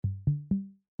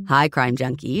Hi, Crime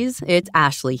Junkies. It's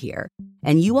Ashley here.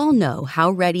 And you all know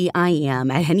how ready I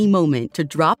am at any moment to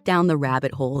drop down the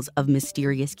rabbit holes of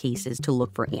mysterious cases to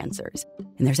look for answers.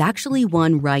 And there's actually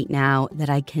one right now that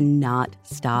I cannot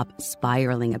stop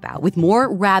spiraling about, with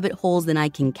more rabbit holes than I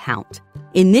can count.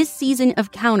 In this season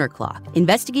of Counterclock,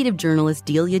 investigative journalist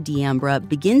Delia D'Ambra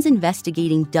begins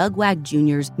investigating Doug Wag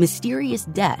Jr.'s mysterious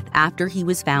death after he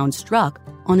was found struck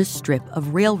on a strip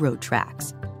of railroad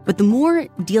tracks. But the more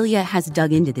Delia has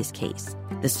dug into this case,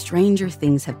 the stranger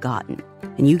things have gotten.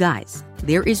 And you guys,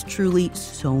 there is truly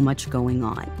so much going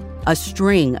on. A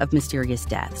string of mysterious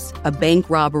deaths, a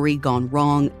bank robbery gone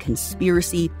wrong,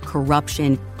 conspiracy,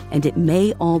 corruption, and it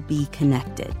may all be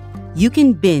connected. You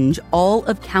can binge all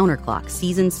of Counterclock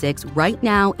Season 6 right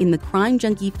now in the Crime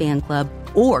Junkie fan club,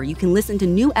 or you can listen to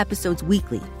new episodes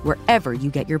weekly wherever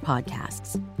you get your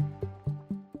podcasts.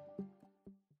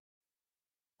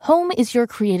 Home is your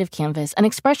creative canvas, an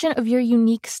expression of your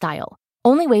unique style.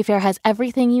 Only Wayfair has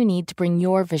everything you need to bring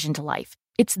your vision to life.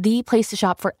 It's the place to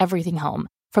shop for everything home,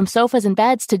 from sofas and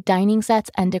beds to dining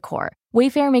sets and decor.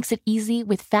 Wayfair makes it easy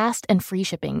with fast and free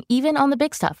shipping, even on the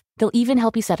big stuff. They'll even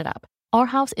help you set it up. Our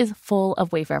house is full of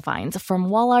Wayfair finds,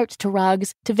 from wall art to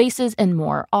rugs to vases and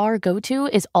more. Our go-to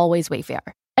is always Wayfair.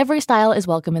 Every style is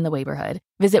welcome in the Wayborhood.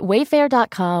 Visit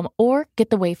wayfair.com or get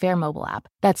the Wayfair mobile app.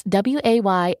 That's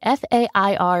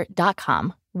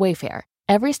WAYFAIR.com. Wayfair.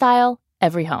 Every style,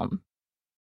 every home.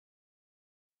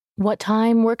 What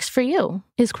time works for you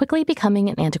is quickly becoming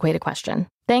an antiquated question,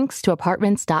 thanks to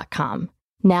Apartments.com.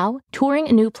 Now, touring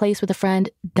a new place with a friend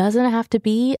doesn't have to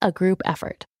be a group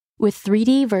effort. With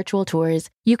 3D virtual tours,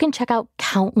 you can check out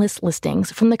countless listings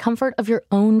from the comfort of your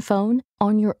own phone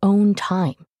on your own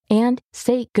time. And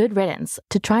say good riddance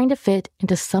to trying to fit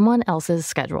into someone else's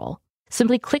schedule.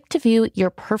 Simply click to view your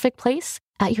perfect place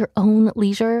at your own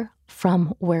leisure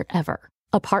from wherever.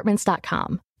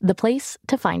 Apartments.com, the place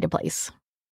to find a place.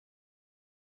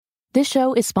 This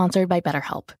show is sponsored by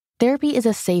BetterHelp. Therapy is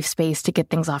a safe space to get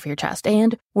things off your chest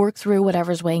and work through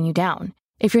whatever's weighing you down.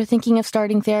 If you're thinking of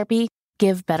starting therapy,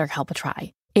 give BetterHelp a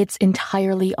try. It's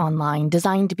entirely online,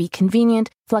 designed to be convenient,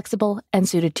 flexible, and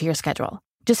suited to your schedule.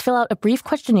 Just fill out a brief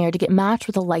questionnaire to get matched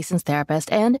with a licensed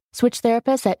therapist and switch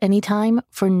therapists at any time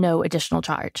for no additional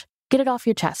charge. Get it off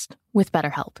your chest with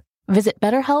BetterHelp. Visit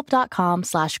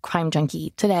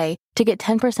BetterHelp.com/CrimeJunkie today to get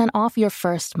 10% off your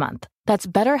first month. That's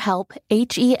BetterHelp,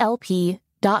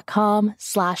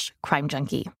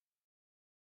 HELP.com/CrimeJunkie.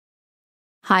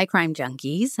 Hi, Crime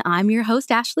Junkies. I'm your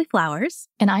host, Ashley Flowers.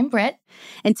 And I'm Britt.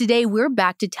 And today we're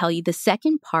back to tell you the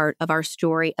second part of our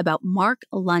story about Mark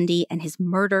Lundy and his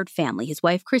murdered family, his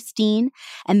wife, Christine,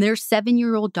 and their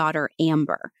 7-year-old daughter,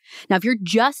 Amber. Now, if you're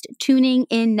just tuning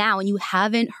in now and you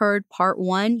haven't heard part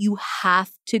 1, you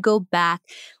have to go back,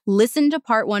 listen to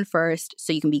part 1 first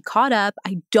so you can be caught up.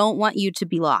 I don't want you to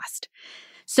be lost.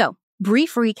 So,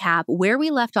 brief recap, where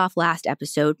we left off last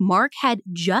episode, Mark had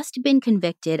just been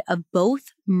convicted of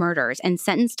both murders and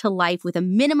sentenced to life with a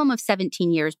minimum of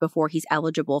 17 years before he's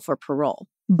eligible for parole.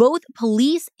 Both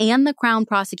police and the Crown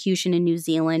prosecution in New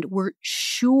Zealand were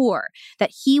sure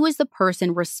that he was the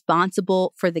person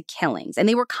responsible for the killings, and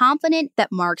they were confident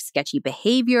that Mark's sketchy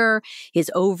behavior,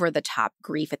 his over-the-top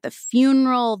grief at the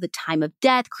funeral, the time of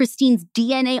death, Christine's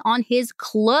DNA on his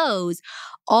clothes,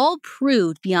 all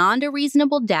proved beyond a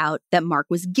reasonable doubt that Mark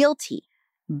was guilty.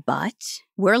 But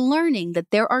we're learning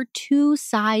that there are two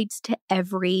sides to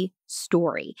every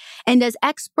story. And as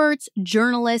experts,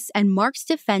 journalists, and Mark's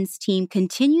defense team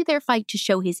continue their fight to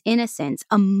show his innocence,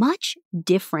 a much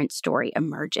different story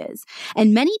emerges.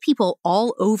 And many people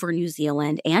all over New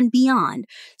Zealand and beyond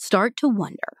start to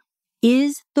wonder,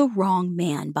 is the wrong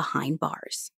man behind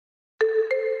bars?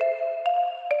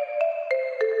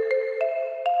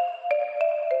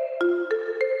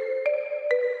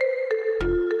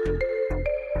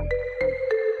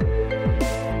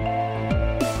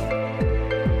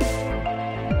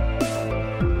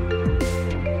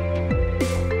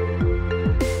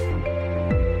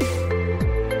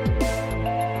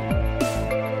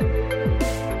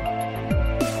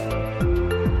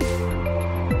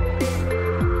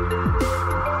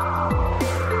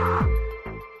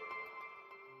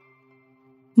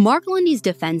 Mark Lundy's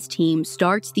defense team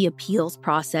starts the appeals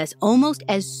process almost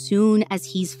as soon as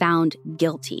he's found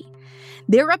guilty.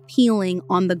 They're appealing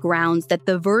on the grounds that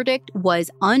the verdict was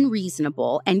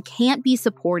unreasonable and can't be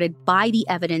supported by the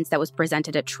evidence that was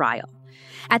presented at trial.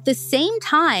 At the same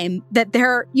time that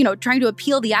they're, trying to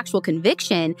appeal the actual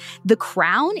conviction, the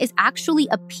Crown is actually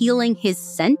appealing his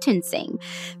sentencing.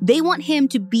 They want him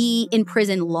to be in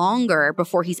prison longer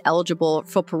before he's eligible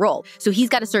for parole. So he's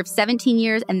got to serve 17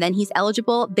 years and then he's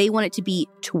eligible. They want it to be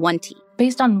 20.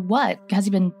 based on what? Has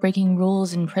he been breaking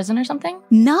rules in prison or something?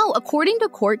 No, according to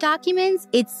court documents,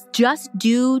 it's just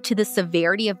due to the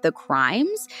severity of the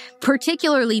crimes,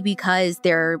 particularly because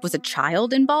there was a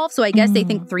child involved. So I guess they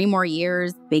think 3 more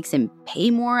years makes him pay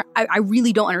more. I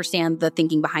really don't understand the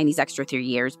thinking behind these extra 3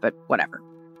 years, but whatever.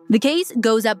 The case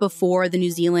goes up before the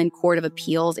New Zealand Court of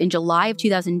Appeals in July of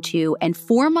 2002, and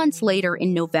 4 months later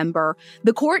in November,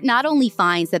 the court not only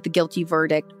finds that the guilty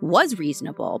verdict was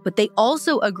reasonable, but they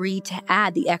also agree to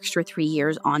add the extra 3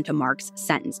 years onto Mark's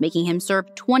sentence, making him serve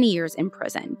 20 years in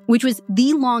prison, which was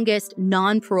the longest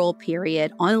non-parole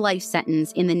period on a life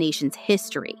sentence in the nation's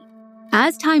history.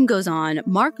 As time goes on,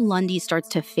 Mark Lundy starts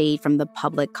to fade from the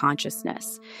public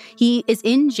consciousness. He is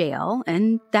in jail,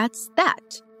 and that's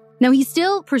that. Now, he's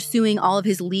still pursuing all of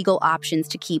his legal options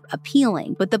to keep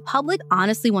appealing, but the public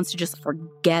honestly wants to just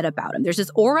forget about him. There's this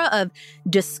aura of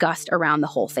disgust around the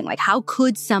whole thing. Like, how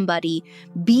could somebody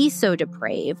be so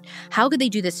depraved? How could they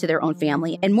do this to their own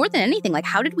family? And more than anything, like,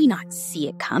 how did we not see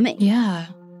it coming? Yeah.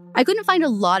 I couldn't find a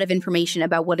lot of information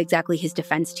about what exactly his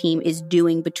defense team is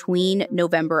doing between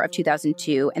November of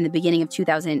 2002 and the beginning of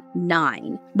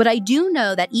 2009. But I do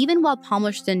know that even while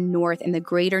Palmerston North and the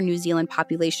greater New Zealand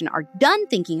population are done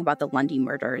thinking about the Lundy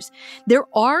murders, there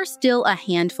are still a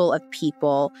handful of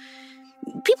people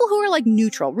who are like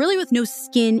neutral, really with no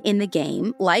skin in the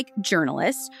game, like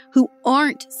journalists who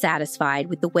aren't satisfied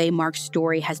with the way Mark's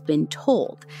story has been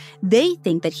told. They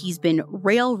think that he's been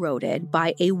railroaded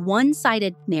by a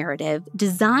one-sided narrative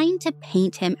designed to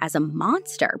paint him as a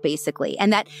monster, basically,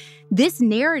 and that this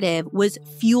narrative was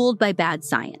fueled by bad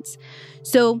science.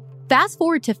 So fast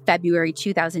forward to February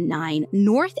 2009,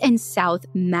 North and South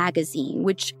magazine,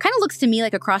 which kind of looks to me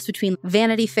like a cross between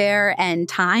Vanity Fair and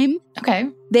Time. Okay.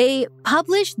 They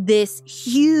published this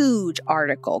huge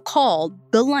article called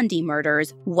The Lundy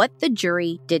Murders, What the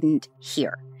Jury Didn't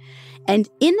Hear. And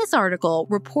in this article,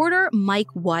 reporter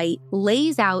Mike White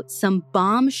lays out some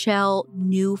bombshell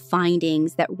new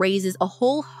findings that raises a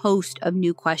whole host of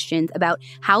new questions about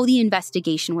how the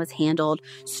investigation was handled,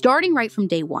 starting right from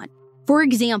day one. For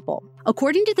example,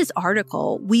 according to this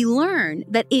article, we learn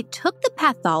that it took the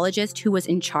pathologist who was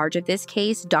in charge of this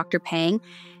case, Dr. Pang,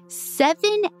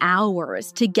 7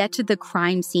 hours to get to the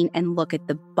crime scene and look at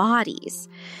the bodies.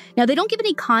 Now, they don't give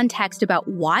any context about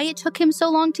why it took him so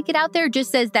long to get out there. It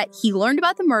just says that he learned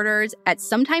about the murders at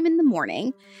some time in the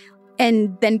morning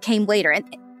and then came later.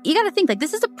 And you got to think, like,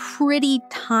 this is a pretty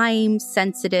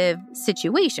time-sensitive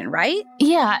situation, right?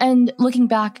 Yeah, and looking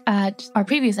back at our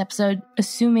previous episode,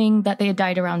 assuming that they had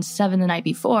died around 7 the night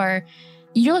before,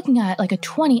 you're looking at like a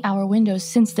 20-hour window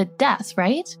since the death,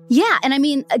 right? Yeah, and I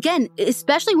mean, again,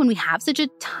 especially when we have such a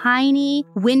tiny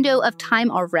window of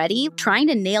time already, trying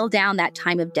to nail down that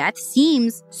time of death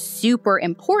seems super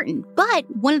important. But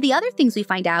one of the other things we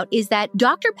find out is that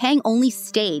Dr. Pang only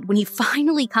stayed, when he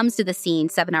finally comes to the scene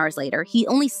 7 hours later, he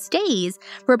only stays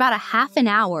for about a half an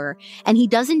hour, and he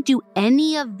doesn't do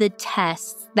any of the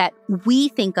tests that we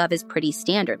think of as pretty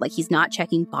standard. Like, he's not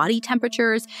checking body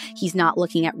temperatures, he's not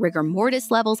looking at rigor mortis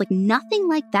levels, like nothing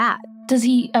like that. Does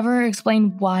he ever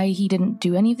explain why he didn't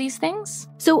do any of these things?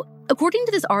 So, according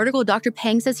to this article, Dr.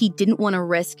 Pang says he didn't want to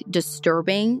risk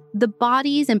disturbing the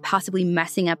bodies and possibly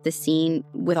messing up the scene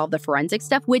with all the forensic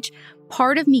stuff, which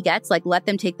part of me gets, like, let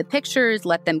them take the pictures,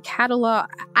 let them catalog.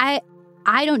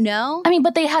 I don't know. I mean,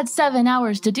 but they had 7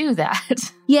 hours to do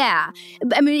that. Yeah.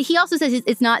 I mean, he also says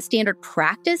it's not standard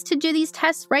practice to do these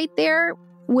tests right there,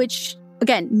 which,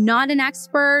 again, not an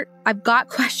expert. I've got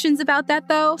questions about that,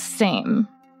 though. Same.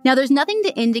 Now, there's nothing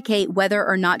to indicate whether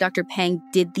or not Dr. Pang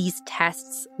did these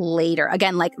tests later.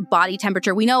 Again, like body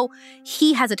temperature. We know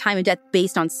he has a time of death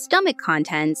based on stomach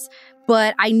contents,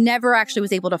 but I never actually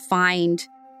was able to find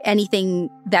anything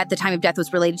that the time of death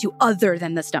was related to other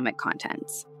than the stomach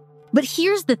contents. But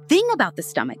here's the thing about the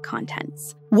stomach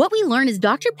contents. What we learn is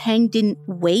Dr. Pang didn't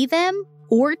weigh them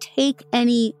or take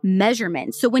any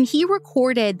measurements. So when he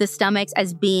recorded the stomachs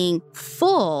as being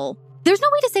full, there's no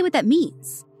way to say what that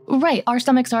means. Right. Our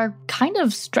stomachs are kind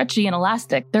of stretchy and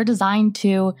elastic. They're designed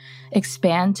to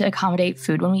expand to accommodate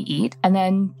food when we eat and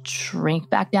then shrink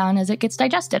back down as it gets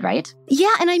digested, right?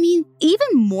 Yeah. And I mean, even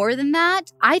more than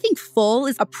that, I think full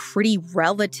is a pretty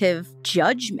relative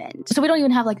judgment. So we don't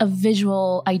even have like a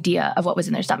visual idea of what was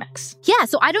in their stomachs. Yeah.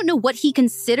 So I don't know what he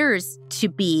considers to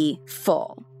be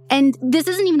full. And this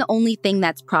isn't even the only thing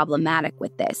that's problematic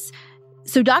with this.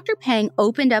 So Dr. Pang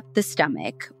opened up the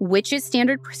stomach, which is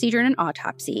standard procedure in an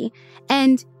autopsy.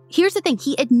 And here's the thing.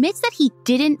 He admits that he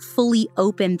didn't fully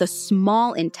open the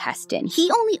small intestine. He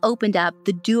only opened up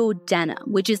the duodenum,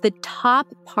 which is the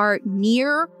top part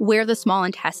near where the small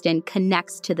intestine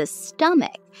connects to the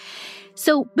stomach.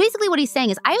 So basically what he's saying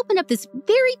is, I opened up this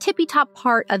very tippy-top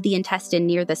part of the intestine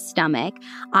near the stomach.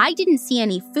 I didn't see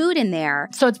any food in there.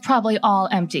 So it's probably all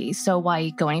empty, so why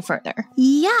go any further?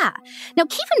 Yeah. Now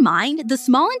keep in mind, the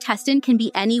small intestine can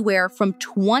be anywhere from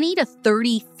 20 to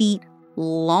 30 feet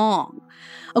long.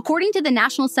 According to the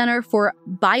National Center for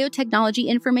Biotechnology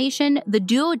Information, the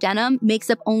duodenum makes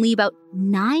up only about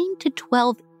 9 to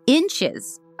 12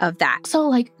 inches of that. So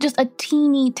like just a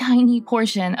teeny tiny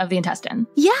portion of the intestine.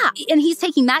 Yeah. And he's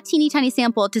taking that teeny tiny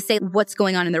sample to say what's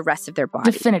going on in the rest of their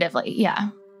body. Definitively, yeah.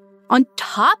 On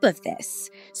top of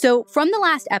this, so from the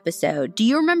last episode, do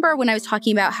you remember when I was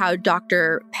talking about how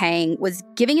Dr. Peng was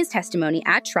giving his testimony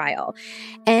at trial?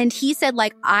 And he said,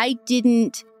 like, I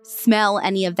didn't smell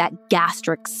any of that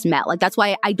gastric smell. Like, that's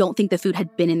why I don't think the food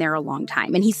had been in there a long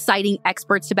time. And he's citing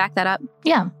experts to back that up.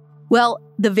 Yeah. Well,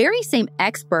 the very same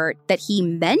expert that he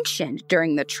mentioned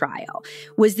during the trial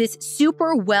was this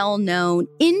super well-known,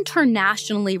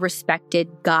 internationally respected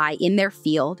guy in their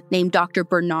field named Dr.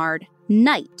 Bernard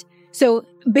Knight. So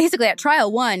basically at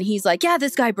trial 1, he's like, yeah,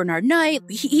 this guy Bernard Knight,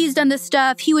 he's done this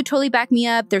stuff. He would totally back me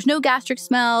up. There's no gastric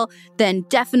smell. Then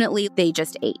definitely they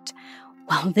just ate.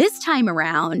 Well, this time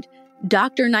around,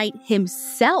 Dr. Knight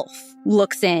himself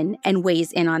looks in and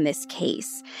weighs in on this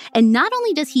case. And not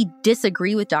only does he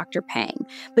disagree with Dr. Peng,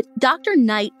 but Dr.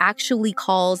 Knight actually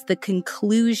calls the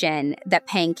conclusion that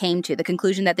Peng came to, the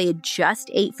conclusion that they had just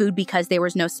ate food because there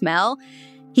was no smell,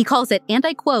 he calls it, and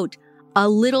I quote, a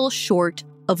little short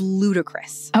of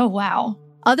ludicrous. Oh, wow.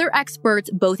 Other experts,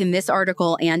 both in this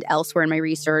article and elsewhere in my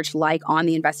research, like on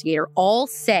The Investigator, all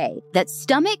say that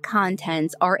stomach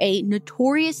contents are a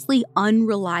notoriously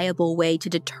unreliable way to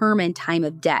determine time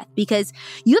of death because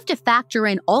you have to factor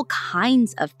in all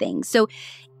kinds of things. So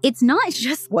it's not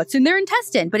just what's in their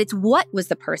intestine, but it's what was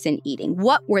the person eating?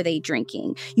 What were they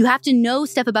drinking? You have to know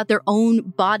stuff about their own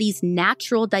body's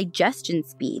natural digestion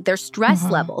speed, their stress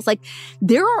levels. Like,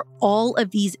 there are all of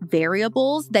these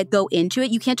variables that go into it.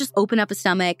 You can't just open up a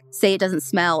stomach, say it doesn't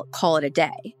smell, call it a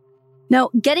day. Now,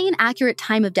 getting an accurate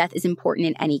time of death is important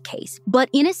in any case. But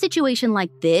in a situation like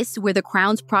this, where the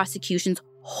Crown's prosecution's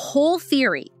whole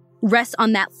theory rests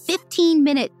on that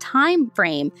 15-minute time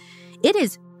frame, it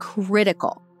is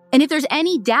critical. And if there's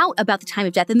any doubt about the time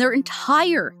of death, then their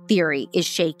entire theory is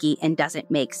shaky and doesn't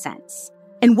make sense.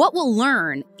 And what we'll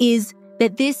learn is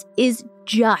that this is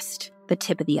just the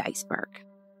tip of the iceberg.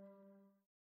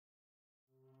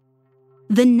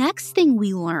 The next thing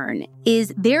we learn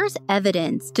is there's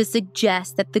evidence to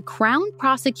suggest that the Crown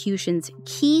prosecution's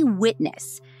key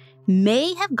witness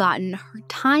may have gotten her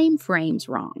time frames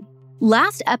wrong.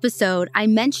 Last episode, I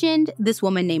mentioned this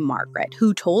woman named Margaret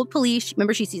who told police,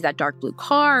 remember, she sees that dark blue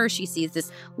car, she sees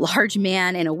this large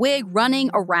man in a wig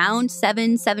running around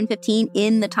 7:15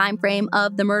 in the time frame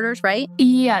of the murders, right?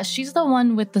 Yeah, she's the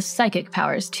one with the psychic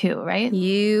powers too, right?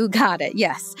 You got it,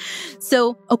 yes.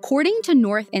 So according to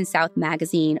North and South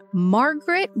magazine,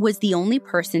 Margaret was the only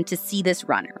person to see this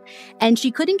runner. And she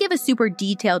couldn't give a super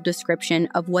detailed description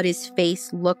of what his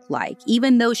face looked like,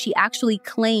 even though she actually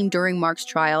claimed during Mark's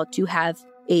trial to have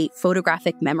a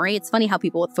photographic memory. It's funny how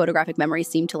people with photographic memories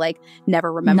seem to like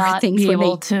never remember things. Not be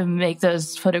able to make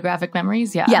those photographic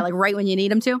memories, yeah. Yeah, like right when you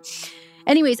need them to.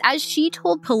 Anyways, as she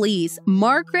told police,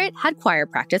 Margaret had choir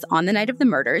practice on the night of the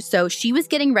murders, so she was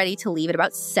getting ready to leave at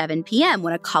about 7 p.m.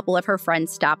 when a couple of her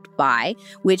friends stopped by,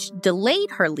 which delayed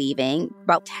her leaving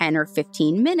about 10 or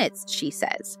 15 minutes, she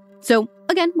says. So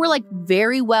again, we're like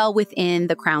very well within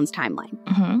the Crown's timeline.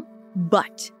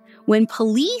 But when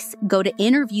police go to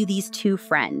interview these two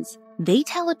friends, they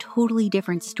tell a totally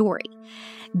different story.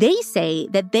 They say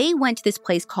that they went to this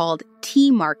place called Tea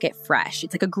Market Fresh.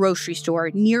 It's like a grocery store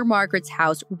near Margaret's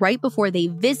house right before they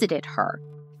visited her.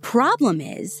 Problem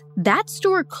is, that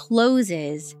store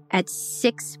closes at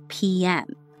 6 p.m.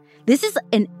 This is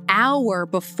an hour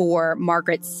before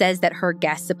Margaret says that her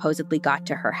guests supposedly got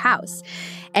to her house.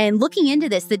 And looking into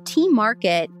this, the Tea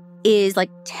Market is like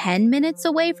 10 minutes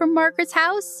away from Margaret's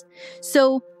house.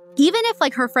 So even if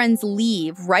like her friends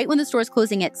leave right when the store's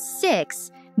closing at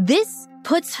 6, this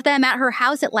puts them at her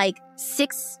house at like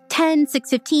 6:10,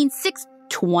 6:15,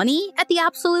 6:20 at the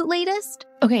absolute latest.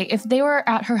 Okay, if they were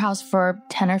at her house for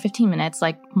 10 or 15 minutes,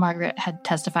 like Margaret had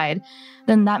testified,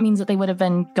 then that means that they would have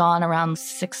been gone around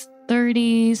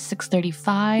 6:30,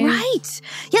 6:35. Right.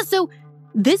 Yeah, so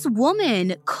this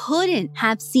woman couldn't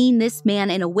have seen this man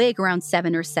in a wig around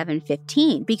 7 or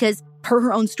 7:15 because per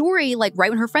her own story, like right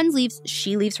when her friends leaves,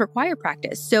 she leaves her choir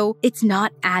practice. So it's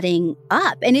not adding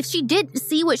up. And if she did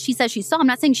see what she says she saw, I'm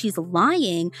not saying she's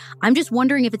lying. I'm just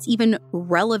wondering if it's even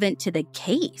relevant to the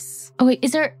case. Oh, wait,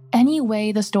 is there any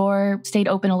way the store stayed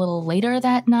open a little later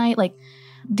that night? Like,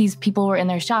 these people were in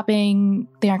there shopping.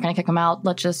 They aren't going to kick them out.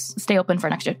 Let's just stay open for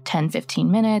an extra 10,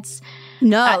 15 minutes.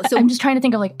 No. I'm just trying to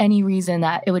think of like any reason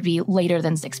that it would be later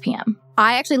than 6 p.m.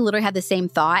 I actually literally had the same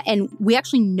thought, and we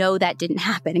actually know that didn't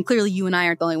happen. And clearly you and I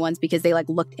aren't the only ones because they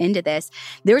looked into this.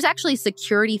 There was actually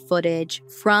security footage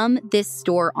from this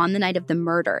store on the night of the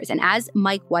murders. And as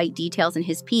Mike White details in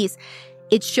his piece,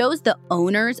 it shows the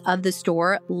owners of the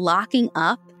store locking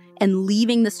up and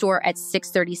leaving the store at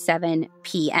 6:37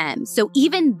 p.m. So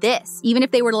even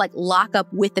if they were to lock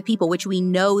up with the people, which we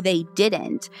know they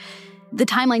didn't, the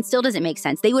timeline still doesn't make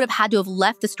sense. They would have had to have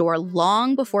left the store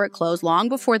long before it closed, long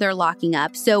before they're locking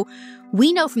up. So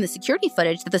we know from the security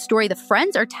footage that the story the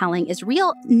friends are telling is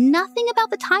real. Nothing about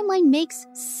the timeline makes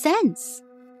sense.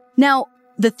 Now,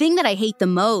 the thing that I hate the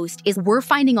most is we're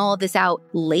finding all of this out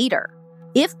later.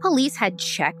 If police had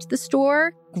checked the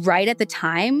store right at the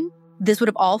time, this would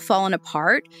have all fallen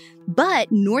apart.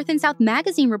 But North and South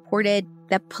Magazine reported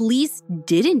that police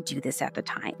didn't do this at the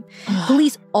time.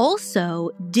 Police also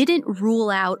didn't rule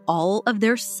out all of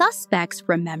their suspects,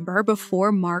 remember,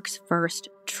 before Mark's first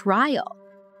trial.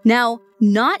 Now,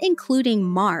 not including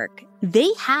Mark, they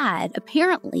had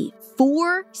apparently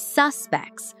 4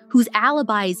 suspects whose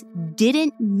alibis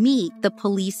didn't meet the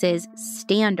police's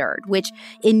standard, which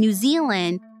in New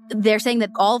Zealand, they're saying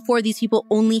that all 4 of these people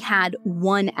only had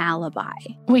one alibi.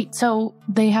 Wait, so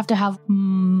they have to have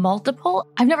multiple?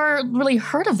 I've never really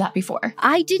heard of that before.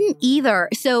 I didn't either.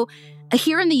 So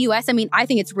here in the U.S., I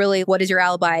think it's really, what is your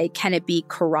alibi? Can it be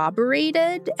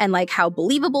corroborated? And how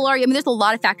believable are you? There's a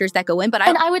lot of factors that go in, but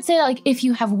And I would say if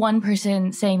you have one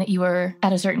person saying that you were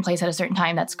at a certain place at a certain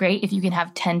time, that's great. If you can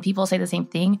have 10 people say the same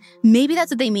thing. Maybe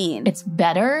that's what they mean. It's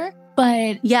better.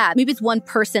 But yeah, maybe it's one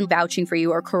person vouching for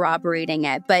you or corroborating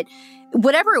it. But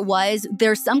whatever it was,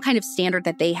 there's some kind of standard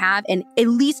that they have. And at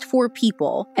least 4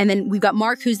 people, and then we've got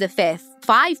Mark, who's the 5th.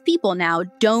 5 people now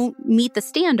don't meet the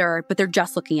standard, but they're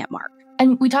just looking at Mark.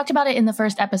 And we talked about it in the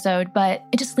first episode, but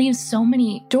it just leaves so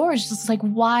many doors just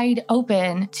wide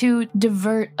open to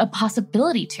divert a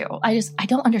possibility to. I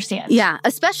don't understand. Yeah,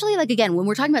 especially again, when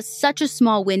we're talking about such a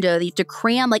small window that you have to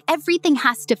cram, everything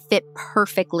has to fit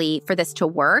perfectly for this to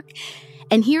work.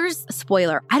 And here's a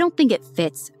spoiler. I don't think it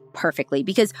fits perfectly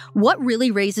because what really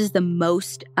raises the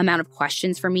most amount of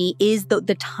questions for me is the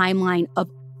timeline of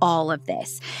all of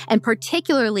this. And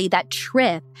particularly that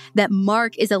trip that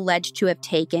Mark is alleged to have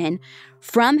taken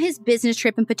from his business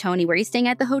trip in Petone, where he's staying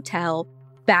at the hotel,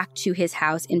 back to his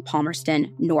house in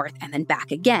Palmerston North, and then back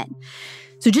again.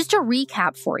 So just to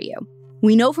recap for you,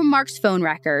 we know from Mark's phone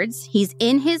records, he's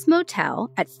in his motel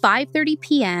at 5:30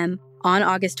 p.m. on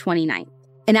August 29th.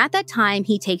 And at that time,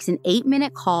 he takes an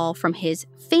 8-minute call from his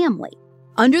family.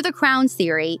 Under the Crown's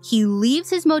theory, he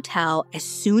leaves his motel as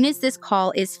soon as this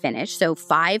call is finished, so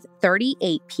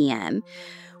 5:38 p.m.,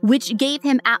 which gave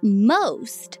him at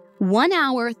most 1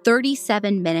 hour,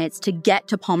 37 minutes to get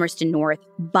to Palmerston North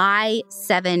by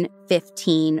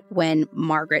 7:15 when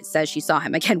Margaret says she saw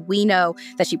him. Again, we know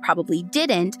that she probably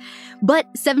didn't, but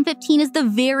 7:15 is the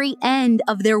very end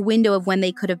of their window of when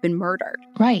they could have been murdered.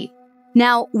 Right.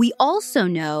 Now, we also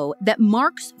know that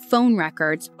Mark's phone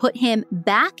records put him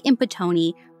back in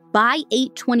Petone by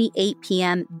 8:28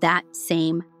 p.m. that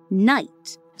same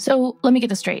night. So let me get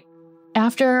this straight.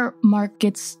 After Mark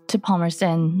gets to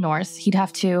Palmerston North, he'd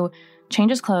have to change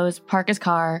his clothes, park his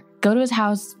car, go to his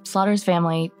house, slaughter his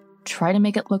family, try to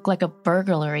make it look like a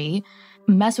burglary,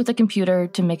 mess with the computer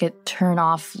to make it turn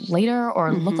off later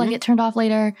or look like it turned off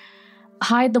later,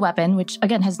 hide the weapon, which,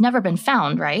 again, has never been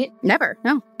found, right? Never,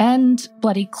 no. And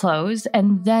bloody clothes,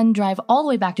 and then drive all the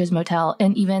way back to his motel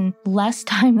in even less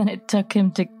time than it took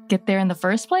him to get there in the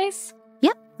first place?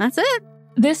 Yep, that's it.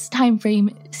 This time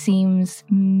frame seems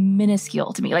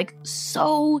minuscule to me,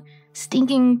 so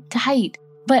stinking tight.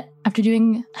 But after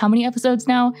doing how many episodes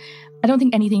now, I don't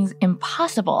think anything's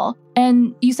impossible.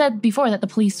 And you said before that the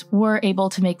police were able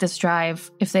to make this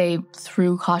drive if they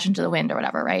threw caution to the wind or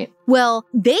whatever, right? Well,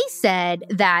 they said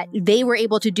that they were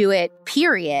able to do it,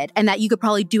 period, and that you could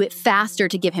probably do it faster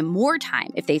to give him more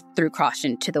time if they threw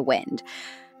caution to the wind.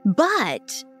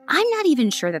 But I'm not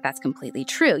even sure that that's completely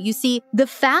true. You see, the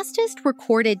fastest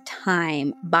recorded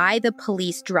time by the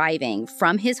police driving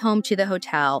from his home to the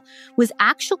hotel was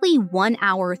actually 1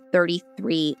 hour,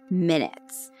 33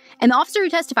 minutes. And the officer who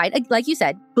testified, like you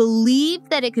said, believed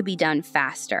that it could be done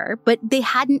faster, but they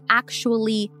hadn't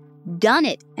actually done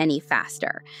it any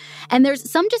faster. And there's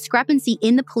some discrepancy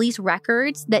in the police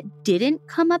records that didn't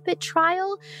come up at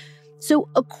trial. So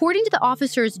according to the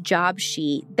officer's job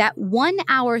sheet, that 1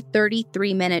 hour,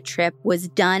 33 minute trip was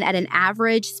done at an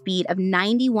average speed of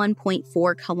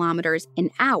 91.4 kilometers an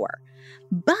hour.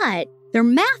 But their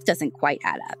math doesn't quite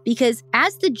add up because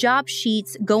as the job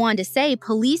sheets go on to say,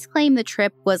 police claim the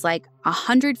trip was like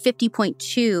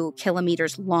 150.2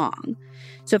 kilometers long.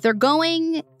 So if they're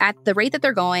going at the rate that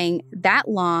they're going that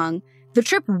long, the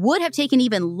trip would have taken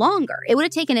even longer. It would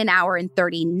have taken an hour and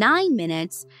 39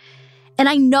 minutes. And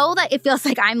I know that it feels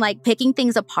like I'm like picking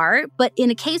things apart, but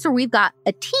in a case where we've got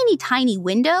a teeny tiny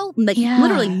window, like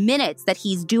literally minutes that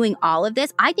he's doing all of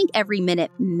this, I think every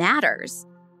minute matters.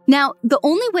 Now, the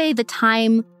only way the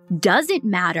time doesn't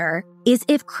matter is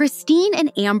if Christine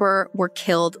and Amber were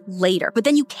killed later. But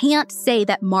then you can't say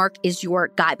that Mark is your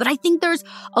guy. But I think there's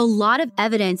a lot of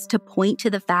evidence to point to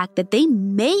the fact that they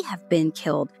may have been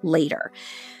killed later.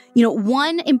 You know,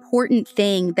 one important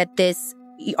thing that this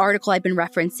article I've been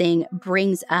referencing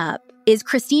brings up is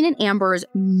Christine and Amber's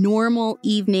normal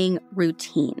evening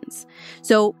routines.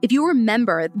 So if you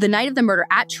remember, the night of the murder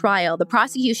at trial, the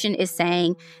prosecution is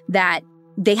saying that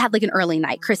they had like an early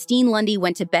night. Christine Lundy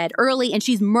went to bed early and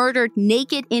she's murdered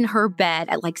naked in her bed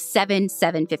at like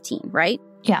 7:15, right?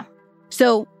 Yeah.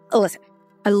 So listen,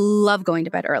 I love going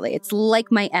to bed early. It's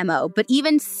like my MO, but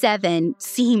even 7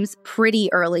 seems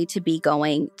pretty early to be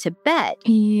going to bed.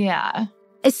 Yeah.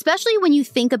 Especially when you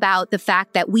think about the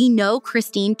fact that we know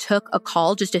Christine took a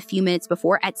call just a few minutes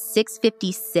before at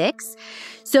 6:56.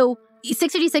 So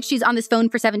 6:56, she's on this phone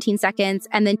for 17 seconds,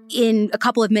 and then in a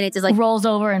couple of minutes is like... rolls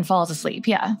over and falls asleep,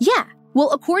 yeah. Yeah.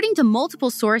 Well, according to multiple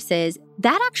sources,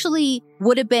 that actually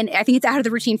would have been, I think it's out of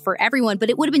the routine for everyone, but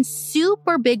it would have been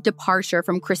super big departure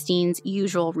from Christine's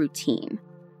usual routine.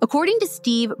 According to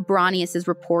Steve Bronius'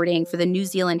 reporting for the New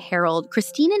Zealand Herald,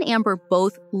 Christine and Amber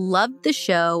both loved the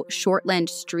show Shortland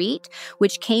Street,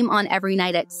 which came on every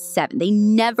night at 7. They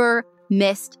never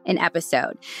missed an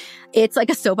episode. It's like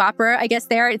a soap opera, I guess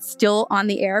there. It's still on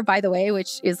the air, by the way,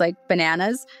 which is like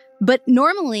bananas. But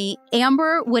normally,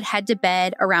 Amber would head to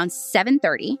bed around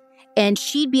 7:30, and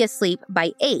she'd be asleep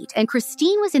by 8. And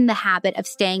Christine was in the habit of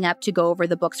staying up to go over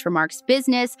the books for Mark's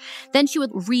business. Then she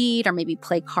would read or maybe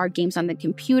play card games on the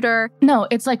computer. No,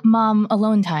 it's like mom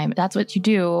alone time. That's what you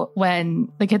do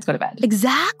when the kids go to bed.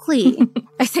 Exactly.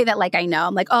 I say that like I know.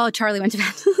 I'm like, oh, Charlie went to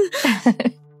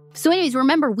bed. So anyways,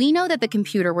 remember, we know that the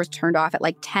computer was turned off at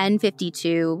like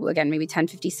 10:52, again, maybe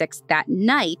 10:56 that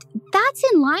night. That's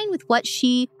in line with what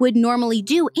she would normally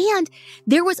do. And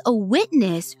there was a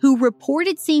witness who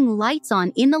reported seeing lights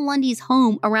on in the Lundy's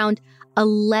home around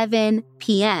 11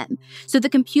 p.m. So the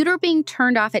computer being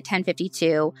turned off at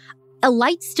 10:52, a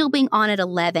light still being on at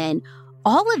 11,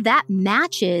 all of that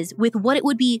matches with what it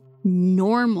would be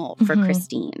normal for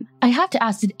Christine. I have to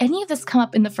ask, did any of this come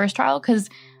up in the first trial? Because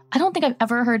I don't think I've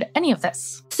ever heard any of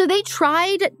this. So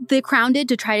the Crown did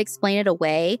to try to explain it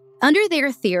away. Under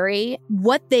their theory,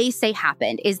 what they say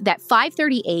happened is that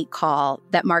 5:38 call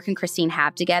that Mark and Christine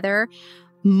have together,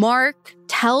 Mark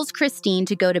tells Christine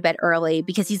to go to bed early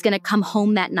because he's going to come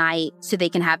home that night so they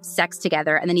can have sex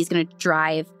together, and then he's going to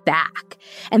drive back.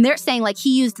 And they're saying like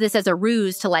he used this as a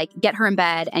ruse to like get her in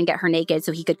bed and get her naked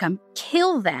so he could come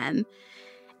kill them.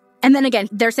 And then again,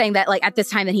 they're saying that like at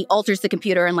this time that he alters the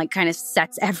computer and like kind of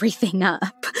sets everything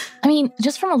up. I mean,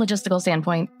 just from a logistical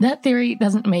standpoint, that theory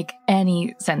doesn't make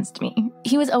any sense to me.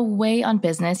 He was away on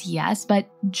business, yes, but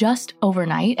just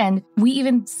overnight. And we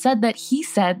even said that he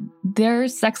said their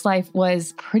sex life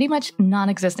was pretty much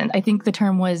non-existent. I think the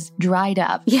term was dried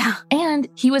up. Yeah. And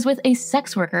he was with a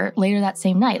sex worker later that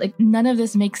same night. Like, none of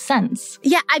this makes sense.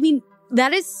 Yeah, I mean,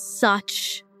 that is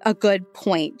such a good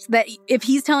point. That if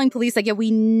he's telling police, like, yeah,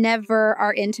 we never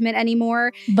are intimate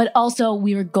anymore. But also,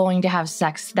 we were going to have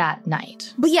sex that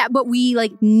night. But yeah, but we,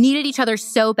 like, needed each other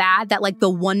so bad that, like,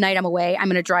 the one night I'm away, I'm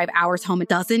going to drive hours home. It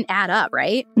doesn't add up,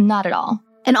 right? Not at all.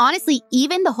 And honestly,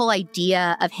 even the whole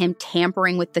idea of him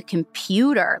tampering with the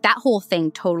computer, that whole thing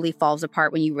totally falls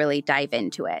apart when you really dive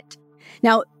into it.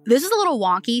 Now, this is a little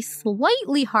wonky,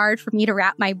 slightly hard for me to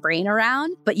wrap my brain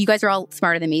around, but you guys are all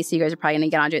smarter than me, so you guys are probably going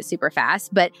to get onto it super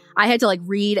fast. But I had to like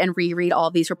read and reread all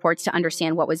of these reports to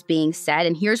understand what was being said,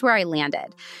 and here's where I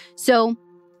landed. So,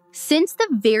 since the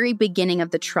very beginning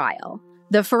of the trial,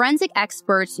 the forensic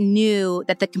experts knew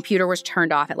that the computer was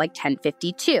turned off at like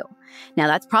 10:52. Now,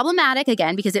 that's problematic,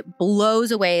 again, because it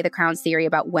blows away the Crown's theory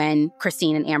about when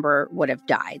Christine and Amber would have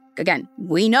died. Again,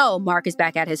 we know Mark is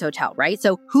back at his hotel, right?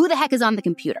 So who the heck is on the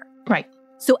computer? Right.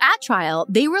 So at trial,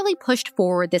 they really pushed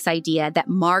forward this idea that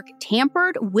Mark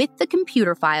tampered with the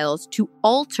computer files to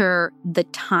alter the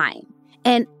time.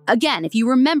 And again, if you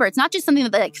remember, it's not just something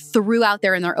that they like threw out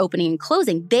there in their opening and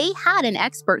closing. They had an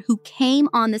expert who came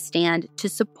on the stand to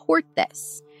support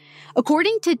this.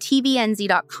 According to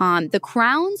TVNZ.com, the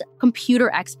Crown's computer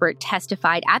expert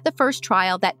testified at the first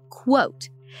trial that, quote,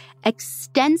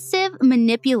 extensive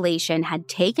manipulation had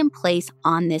taken place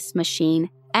on this machine,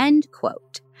 end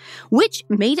quote, which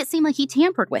made it seem like he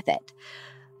tampered with it.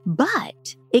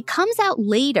 But it comes out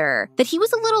later that he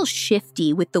was a little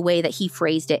shifty with the way that he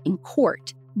phrased it in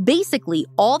court. Basically,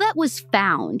 all that was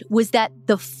found was that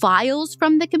the files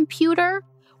from the computer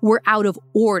were out of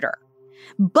order,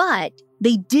 but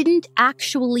they didn't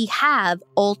actually have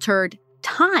altered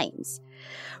times.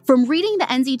 From reading the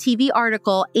NZTV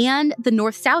article and the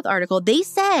North-South article, they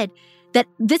said that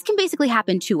this can basically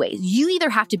happen two ways. You either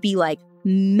have to be like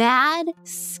mad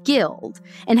skilled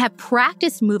and have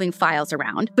practiced moving files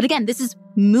around. But again, this is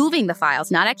moving the files,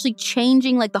 not actually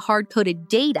changing like the hard-coded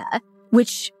data,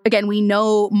 which again, we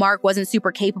know Mark wasn't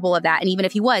super capable of that. And even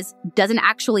if he was, doesn't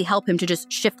actually help him to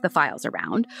just shift the files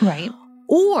around. Right.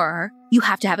 Or you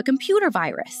have to have a computer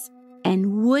virus.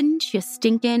 And wouldn't you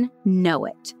stinkin' know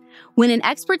it? When an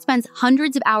expert spends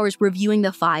hundreds of hours reviewing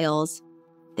the files,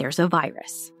 there's a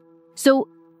virus. So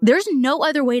there's no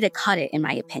other way to cut it, in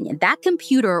my opinion. That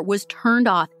computer was turned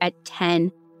off at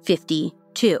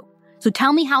 10:52. So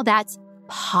tell me how that's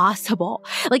possible.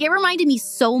 Like, it reminded me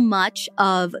so much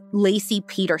of Lacey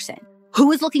Peterson, who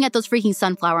was looking at those freaking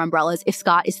sunflower umbrellas if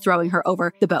Scott is throwing her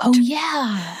over the boat. Oh,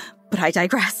 yeah. But I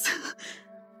digress.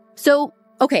 So,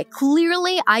 okay,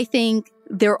 clearly I think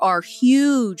there are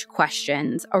huge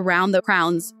questions around the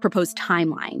Crown's proposed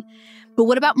timeline. But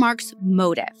what about Mark's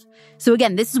motive? So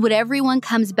again, this is what everyone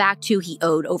comes back to. He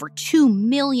owed over $2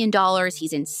 million.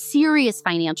 He's in serious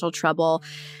financial trouble.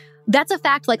 That's a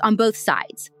fact, like, on both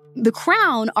sides. The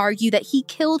Crown argued that he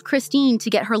killed Christine to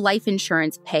get her life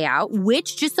insurance payout,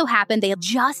 which just so happened they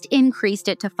just increased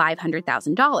it to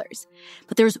 $500,000.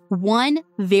 But there's one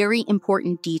very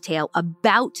important detail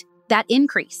about that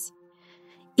increase.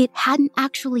 It hadn't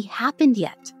actually happened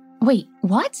yet. Wait,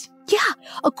 what? Yeah,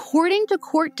 according to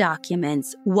court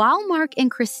documents, while Mark and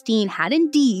Christine had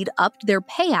indeed upped their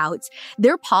payouts,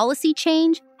 their policy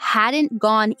change hadn't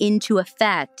gone into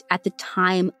effect at the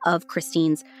time of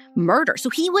Christine's murder. So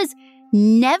he was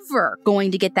never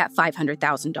going to get that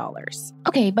 $500,000.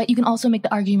 Okay, but you can also make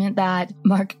the argument that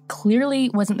Mark clearly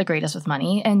wasn't the greatest with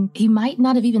money, and he might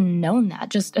not have even known that.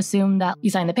 Just assume that you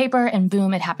sign the paper and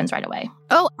boom, it happens right away.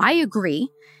 Oh, I agree.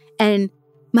 And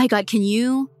my God, can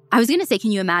you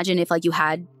imagine if like you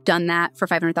had done that for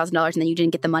 $500,000 and then you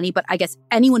didn't get the money? But I guess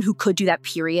anyone who could do that,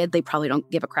 period, they probably don't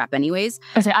give a crap anyways.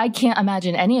 I can't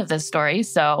imagine any of this story,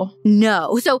 so.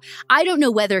 No. So I don't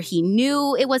know whether he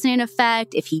knew it wasn't in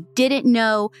effect, if he didn't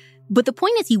know. But the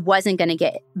point is he wasn't going to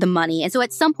get the money. And so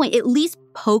at some point, at least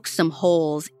poke some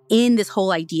holes in this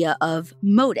whole idea of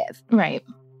motive. Right.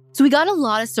 So we got a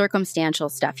lot of circumstantial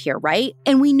stuff here, right?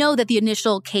 And we know that the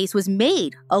initial case was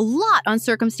made a lot on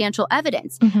circumstantial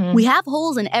evidence. Mm-hmm. We have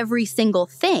holes in every single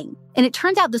thing. And it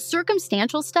turns out the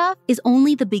circumstantial stuff is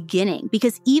only the beginning,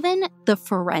 because even the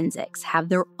forensics have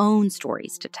their own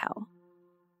stories to tell.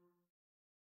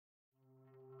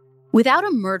 Without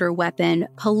a murder weapon,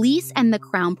 police and the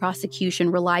Crown prosecution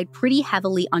relied pretty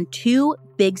heavily on two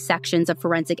big sections of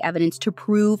forensic evidence to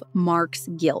prove Mark's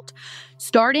guilt,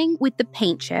 starting with the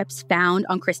paint chips found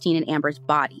on Christine and Amber's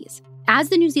bodies. As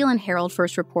the New Zealand Herald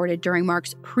first reported during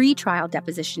Mark's pre-trial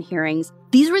deposition hearings,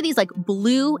 these were these like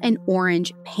blue and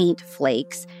orange paint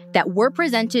flakes that were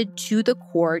presented to the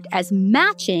court as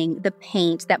matching the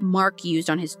paint that Mark used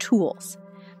on his tools.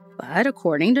 But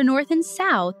according to North and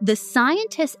South, the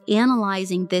scientists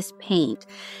analyzing this paint,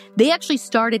 they actually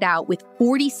started out with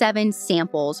 47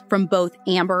 samples from both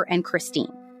Amber and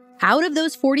Christine. Out of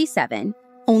those 47,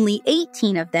 only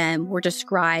 18 of them were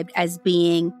described as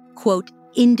being, quote,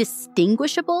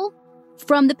 indistinguishable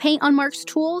from the paint on Mark's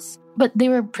tools. But they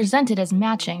were presented as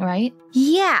matching, right?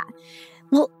 Yeah.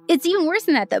 Well, it's even worse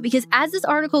than that, though, because as this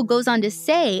article goes on to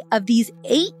say, of these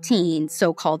 18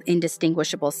 so-called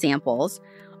indistinguishable samples,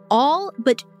 all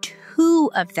but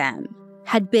 2 of them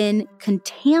had been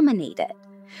contaminated.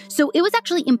 So it was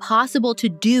actually impossible to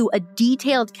do a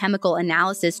detailed chemical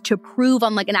analysis to prove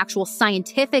on like an actual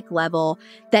scientific level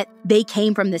that they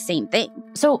came from the same thing.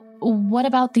 So what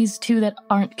about these 2 that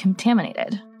aren't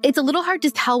contaminated? It's a little hard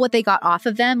to tell what they got off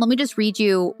of them. Let me just read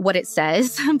you what it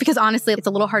says, because honestly, it's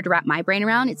a little hard to wrap my brain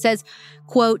around. It says,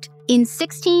 quote, in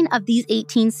 16 of these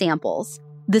 18 samples,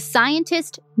 the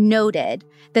scientist noted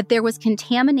that there was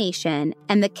contamination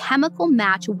and the chemical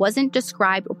match wasn't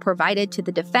described or provided to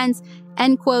the defense,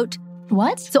 end quote.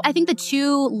 What? So I think the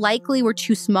 2 likely were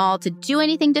too small to do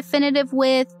anything definitive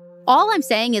with. All I'm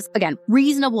saying is, again,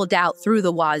 reasonable doubt through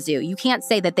the wazoo. You can't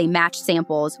say that they match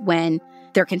samples when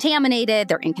they're contaminated,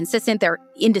 they're inconsistent, they're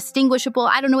indistinguishable.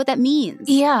 I don't know what that means.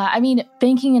 Yeah, I mean,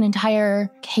 banking an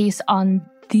entire case on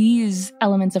these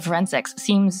elements of forensics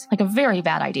seems like a very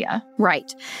bad idea.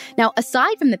 Right. Now,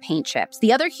 aside from the paint chips,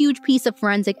 the other huge piece of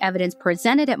forensic evidence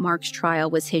presented at Mark's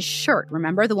trial was his shirt.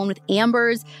 Remember, the one with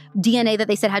Amber's DNA that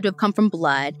they said had to have come from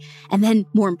blood. And then,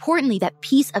 more importantly, that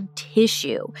piece of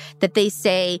tissue that they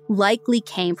say likely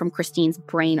came from Christine's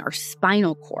brain or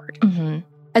spinal cord. Mm-hmm.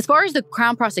 As far as the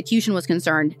Crown prosecution was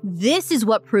concerned, this is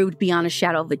what proved beyond a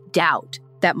shadow of a doubt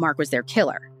that Mark was their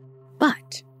killer.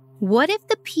 But what if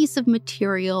the piece of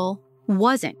material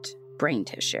wasn't brain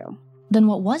tissue? Then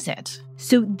what was it?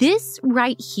 So this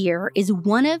right here is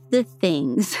one of the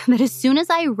things that as soon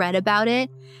as I read about it,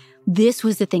 this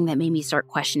was the thing that made me start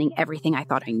questioning everything I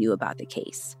thought I knew about the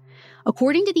case.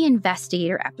 According to the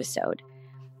investigator episode,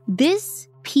 this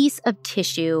piece of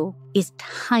tissue is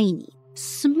tiny,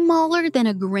 smaller than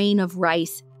a grain of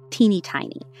rice, teeny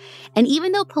tiny. And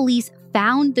even though police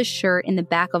found the shirt in the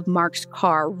back of Mark's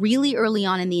car really early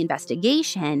on in the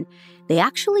investigation, they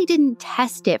actually didn't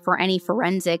test it for any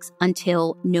forensics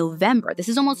until November. This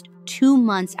is almost 2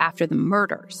 months after the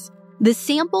murders. The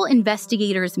sample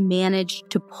investigators managed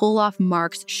to pull off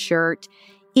Mark's shirt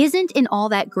isn't in all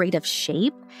that great of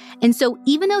shape. And so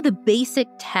even though the basic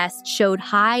test showed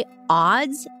high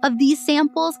odds of these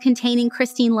samples containing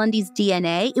Christine Lundy's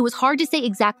DNA, it was hard to say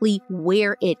exactly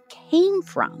where it came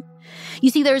from. You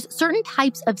see, there's certain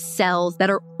types of cells that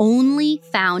are only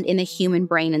found in the human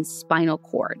brain and spinal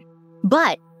cord.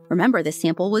 But remember, the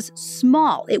sample was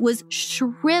small. It was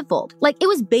shriveled. Like, it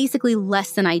was basically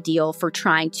less than ideal for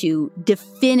trying to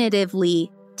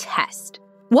definitively test.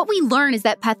 What we learn is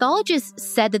that pathologists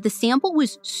said that the sample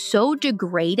was so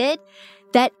degraded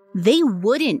that they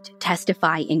wouldn't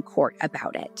testify in court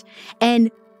about it.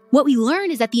 And what we learn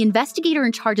is that the investigator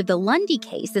in charge of the Lundy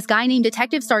case, this guy named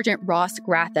Detective Sergeant Ross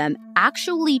Gratham,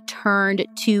 actually turned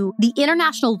to the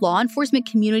international law enforcement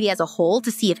community as a whole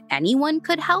to see if anyone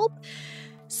could help.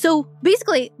 So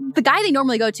basically, the guy they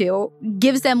normally go to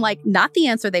gives them, not the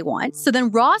answer they want. So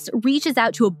then Ross reaches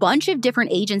out to a bunch of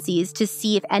different agencies to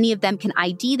see if any of them can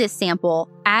ID this sample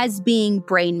as being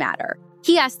brain matter.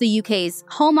 He asked the UK's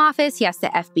Home Office, he asked the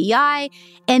FBI,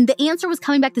 and the answer was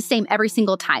coming back the same every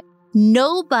single time.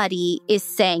 Nobody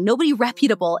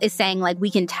reputable is saying,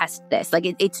 we can test this.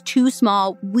 It's too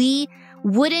small. We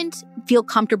wouldn't feel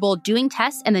comfortable doing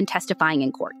tests and then testifying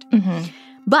in court. Mm-hmm.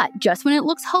 But just when it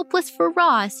looks hopeless for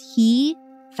Ross, he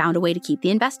found a way to keep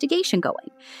the investigation going.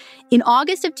 In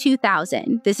August of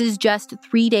 2000, this is just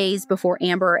 3 days before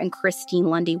Amber and Christine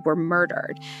Lundy were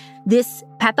murdered, this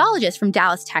pathologist from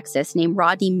Dallas, Texas, named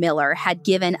Rodney Miller, had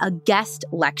given a guest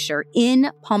lecture in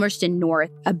Palmerston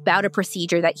North about a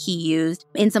procedure that he used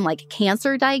in some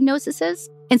cancer diagnoses.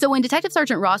 And so when Detective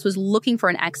Sergeant Ross was looking for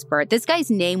an expert, this guy's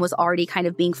name was already kind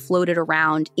of being floated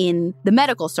around in the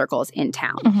medical circles in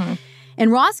town. Mm-hmm.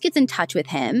 And Ross gets in touch with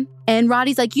him, and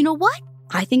Roddy's like, you know what?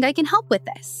 I think I can help with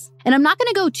this. And I'm not going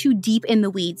to go too deep in the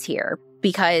weeds here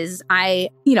because I,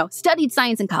 studied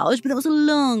science in college, but that was a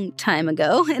long time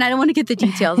ago, and I don't want to get the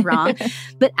details wrong.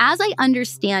 But as I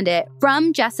understand it,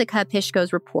 from Jessica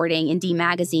Pishko's reporting in D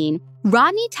Magazine,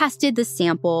 Rodney tested the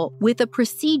sample with a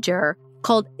procedure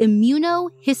called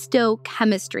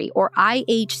immunohistochemistry, or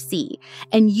IHC.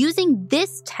 And using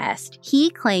this test, he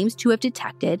claims to have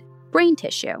detected brain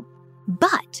tissue.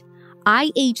 But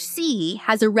IHC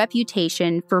has a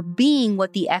reputation for being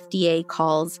what the FDA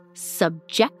calls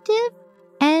subjective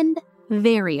and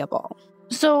variable.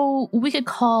 So we could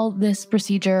call this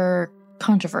procedure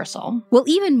controversial. Well,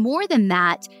 even more than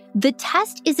that, the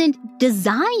test isn't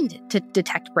designed to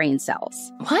detect brain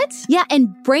cells. What? Yeah,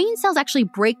 and brain cells actually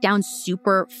break down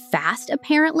super fast,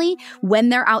 apparently, when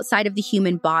they're outside of the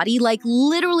human body,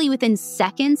 literally within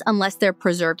seconds, unless they're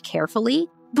preserved carefully.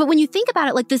 But when you think about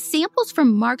it, the samples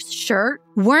from Mark's shirt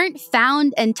weren't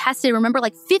found and tested, remember,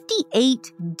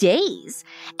 58 days.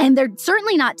 And they're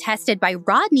certainly not tested by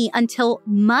Rodney until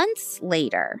months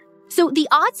later. So the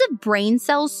odds of brain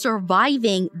cells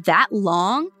surviving that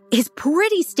long is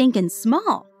pretty stinking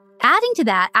small. Adding to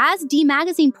that, as D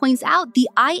Magazine points out, the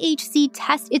IHC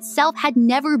test itself had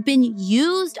never been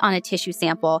used on a tissue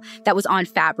sample that was on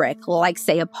fabric,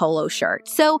 say, a polo shirt.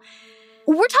 So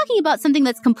we're talking about something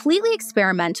that's completely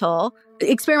experimental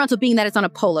being that it's on a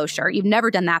polo shirt. You've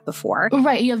never done that before.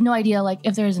 Right. You have no idea,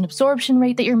 if there's an absorption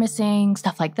rate that you're missing,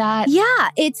 stuff like that. Yeah.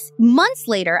 It's months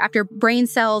later after brain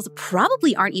cells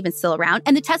probably aren't even still around,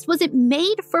 and the test wasn't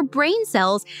made for brain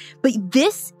cells. But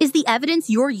this is the evidence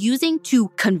you're using to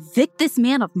convict this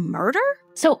man of murder?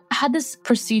 So had this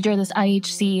procedure, this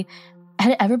IHC,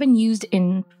 had it ever been used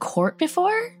in court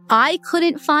before? I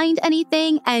couldn't find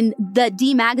anything, and the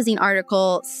D Magazine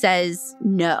article says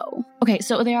no. Okay,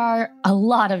 so there are a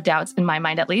lot of doubts, in my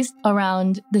mind at least,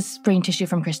 around this brain tissue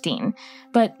from Christine.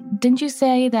 But didn't you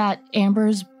say that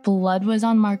Amber's blood was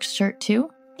on Mark's shirt too?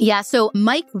 Yeah, so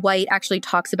Mike White actually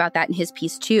talks about that in his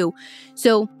piece too.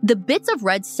 So the bits of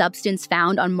red substance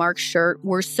found on Mark's shirt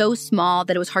were so small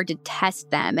that it was hard to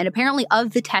test them. And apparently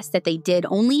of the tests that they did,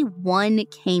 only one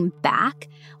came back,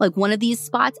 like one of these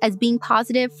spots, as being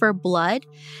positive for blood.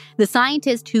 The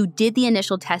scientist who did the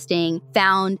initial testing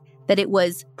found that it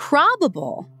was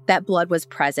probable that blood was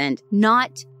present,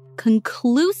 not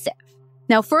conclusive.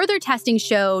 Now, further testing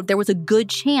showed there was a good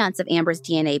chance of Amber's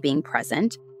DNA being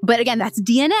present. But again, that's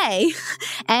DNA.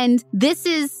 And this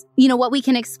is, what we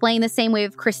can explain the same way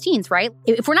with Christine's, right?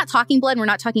 If we're not talking blood and we're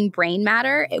not talking brain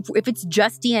matter, if it's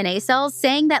just DNA cells,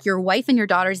 saying that your wife and your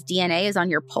daughter's DNA is on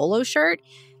your polo shirt,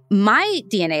 my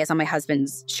DNA is on my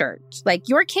husband's shirt. Like,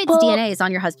 your kid's DNA is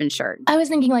on your husband's shirt. I was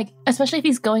thinking, especially if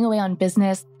he's going away on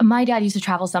business. My dad used to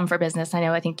travel some for business.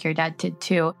 I think your dad did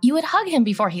too. You would hug him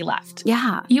before he left.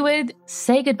 Yeah. You would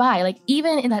say goodbye.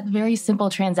 Even in that very simple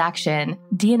transaction,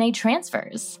 DNA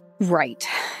transfers. Right.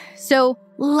 So,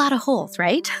 a lot of holes,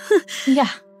 right? Yeah.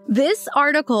 This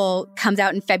article comes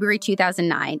out in February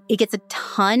 2009. It gets a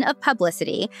ton of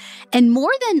publicity. And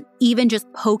more than even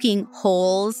just poking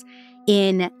holes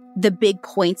in the big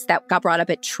points that got brought up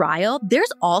at trial,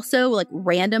 there's also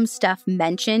random stuff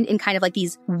mentioned in kind of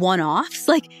these one-offs.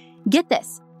 Get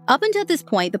this. Up until this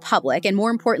point, the public, and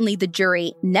more importantly, the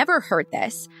jury, never heard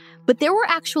this. But there were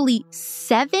actually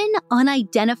 7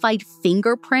 unidentified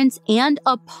fingerprints and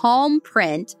a palm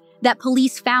print that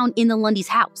police found in the Lundy's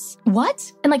house.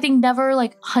 What? And they never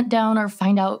hunt down or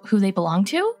find out who they belong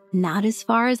to? Not as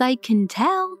far as I can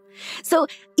tell. So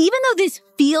even though this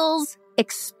feels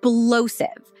explosive,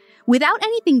 without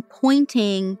anything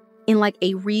pointing in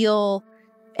a real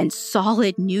and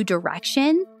solid new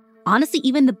direction, honestly,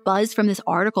 even the buzz from this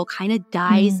article kind of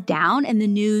dies down and the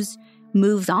news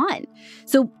moves on.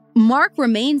 So Mark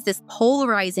remains this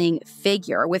polarizing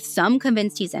figure, with some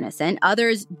convinced he's innocent,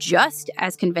 others just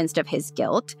as convinced of his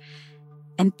guilt.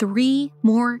 And 3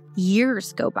 more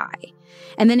years go by.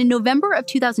 And then in November of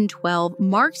 2012,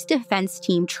 Mark's defense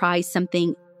team tries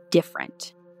something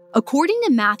different. According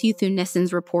to Matthew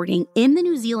Thunissen's reporting in the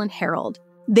New Zealand Herald,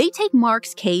 they take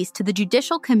Mark's case to the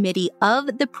Judicial Committee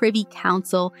of the Privy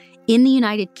Council in the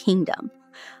United Kingdom.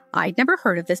 I'd never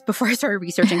heard of this before I started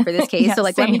researching for this case. Yeah,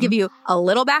 Let me give you a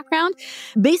little background.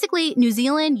 Basically, New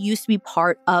Zealand used to be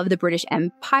part of the British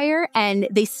Empire, and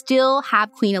they still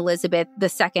have Queen Elizabeth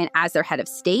II as their head of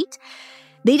state.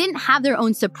 They didn't have their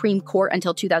own Supreme Court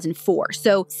until 2004.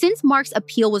 So since Mark's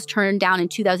appeal was turned down in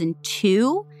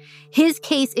 2002, his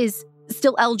case is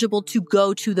still eligible to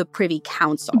go to the Privy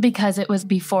Council. Because it was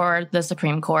before the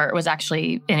Supreme Court was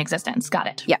actually in existence. Got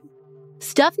it. Yeah.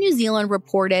 Stuff New Zealand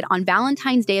reported on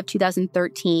Valentine's Day of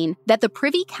 2013 that the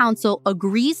Privy Council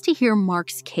agrees to hear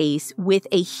Mark's case with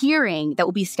a hearing that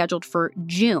will be scheduled for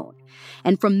June.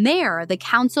 And from there, the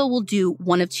council will do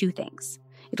one of 2 things.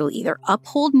 It'll either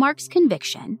uphold Mark's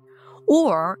conviction,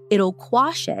 or it'll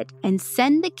quash it and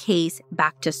send the case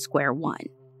back to square one.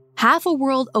 Half a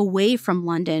world away from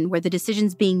London, where the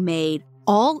decision's being made,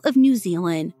 all of New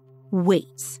Zealand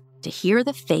waits to hear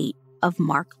the fate of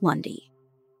Mark Lundy.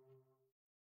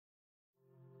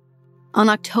 On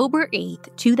October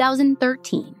 8th,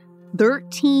 2013,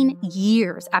 13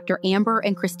 years after Amber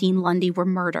and Christine Lundy were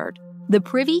murdered, the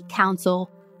Privy Council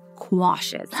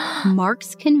quashes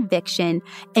Mark's conviction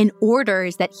and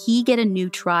orders that he get a new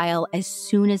trial as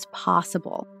soon as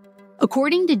possible.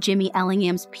 According to Jimmy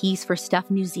Ellingham's piece for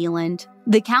Stuff New Zealand,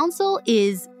 the council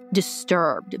is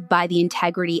disturbed by the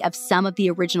integrity of some of the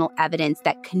original evidence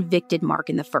that convicted Mark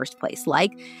in the first place,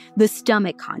 like the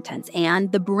stomach contents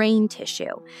and the brain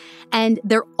tissue. And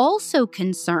they're also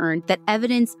concerned that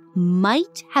evidence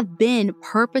might have been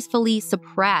purposefully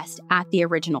suppressed at the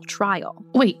original trial.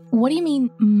 Wait, what do you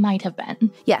mean might have been?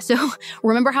 Yeah, so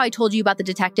remember how I told you about the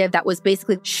detective that was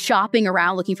basically shopping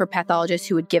around looking for pathologists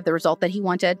who would give the result that he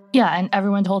wanted? Yeah, and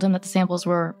everyone told him that the samples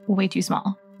were way too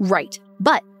small. Right.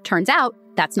 But turns out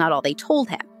that's not all they told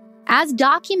him. As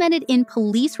documented in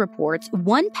police reports,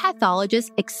 one pathologist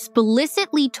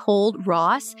explicitly told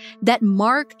Ross that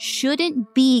Mark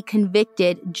shouldn't be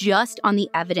convicted just on the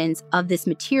evidence of this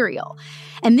material.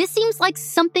 And this seems like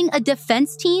something a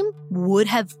defense team would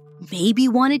have maybe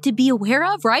wanted to be aware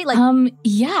of, right?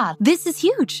 Yeah. This is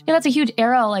huge. Yeah, that's a huge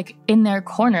arrow, in their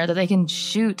corner that they can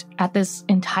shoot at this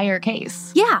entire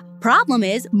case. Yeah. Problem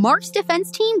is, Mark's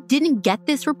defense team didn't get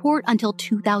this report until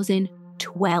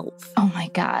 2012. Oh my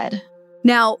God.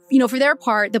 Now, for their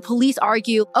part, the police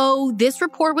argue, this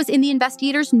report was in the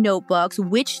investigators' notebooks,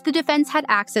 which the defense had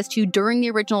access to during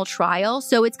the original trial.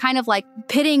 So it's kind of like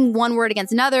pitting one word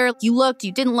against another. You looked,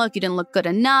 you didn't look good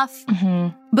enough.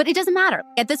 Mm-hmm. But it doesn't matter.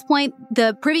 At this point,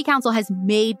 the Privy Council has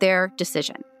made their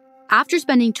decision. After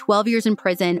spending 12 years in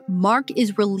prison, Mark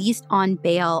is released on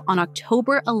bail on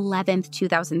October 11th,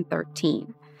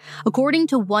 2013. According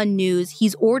to One News,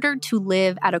 he's ordered to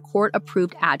live at a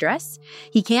court-approved address.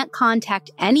 He can't contact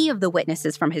any of the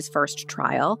witnesses from his first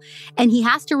trial, and he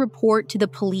has to report to the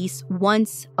police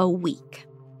once a week.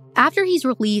 After he's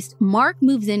released, Mark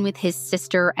moves in with his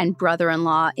sister and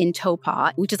brother-in-law in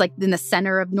Topah, which is like in the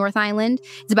center of North Island.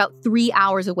 It's about 3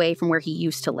 hours away from where he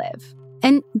used to live.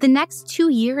 And the next 2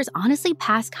 years honestly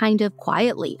pass kind of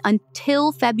quietly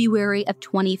until February of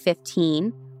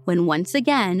 2015, when once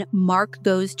again, Mark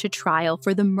goes to trial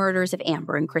for the murders of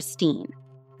Amber and Christine.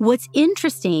 What's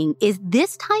interesting is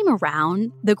this time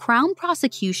around, the Crown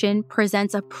prosecution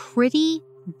presents a pretty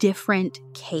different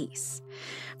case.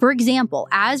 For example,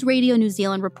 as Radio New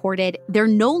Zealand reported, they're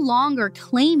no longer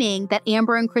claiming that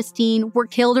Amber and Christine were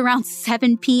killed around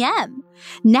 7 p.m.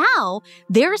 Now,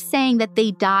 they're saying that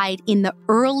they died in the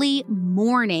early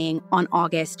morning on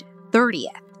August 30th.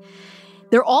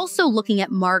 They're also looking at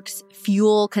Mark's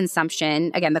fuel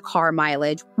consumption, again, the car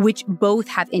mileage, which both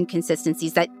have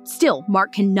inconsistencies that still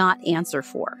Mark cannot answer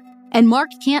for. And Mark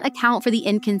can't account for the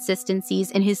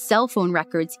inconsistencies in his cell phone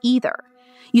records either.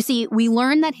 You see, we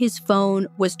learned that his phone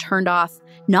was turned off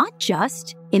not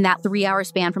just in that 3-hour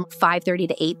span from 5:30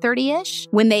 to 8:30-ish,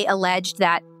 when they alleged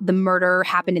that the murder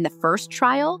happened in the first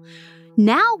trial.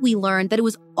 Now we learned that it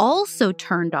was also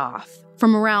turned off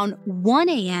from around 1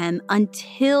 a.m.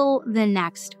 until the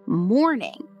next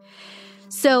morning.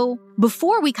 So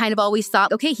before, we kind of always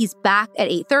thought, okay, he's back at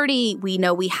 8:30. We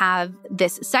know we have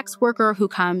this sex worker who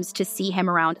comes to see him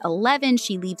around 11.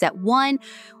 She leaves at 1.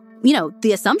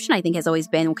 The assumption, I think, has always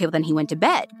been, okay, well, then he went to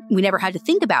bed. We never had to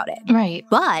think about it. Right.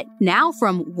 But now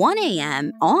from 1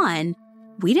 a.m. on,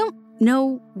 we don't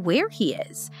know where he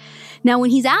is. Now, when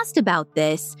he's asked about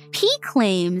this, he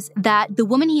claims that the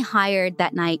woman he hired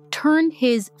that night turned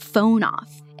his phone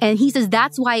off. And he says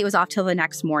that's why it was off till the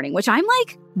next morning, which I'm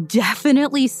like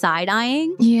definitely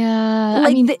side-eyeing.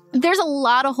 Yeah. There's a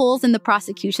lot of holes in the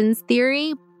prosecution's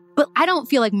theory, but I don't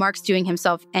feel like Mark's doing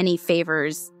himself any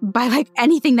favors by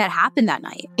anything that happened that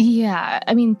night. Yeah.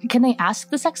 Can they ask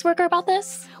the sex worker about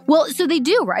this? Well, so they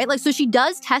do, right? So she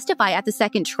does testify at the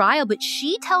second trial, but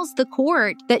she tells the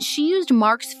court that she used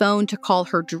Mark's phone to call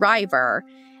her driver,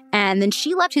 and then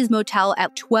she left his motel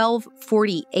at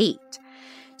 12:48.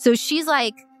 So she's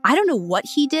like, I don't know what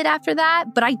he did after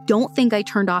that, but I don't think I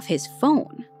turned off his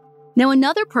phone. Now,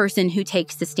 another person who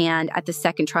takes the stand at the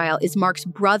second trial is Mark's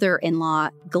brother-in-law,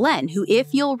 Glenn, who,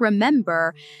 if you'll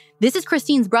remember, this is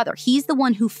Christine's brother. He's the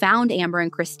one who found Amber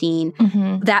and Christine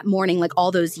that morning, all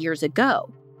those years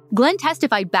ago. Glenn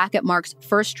testified back at Mark's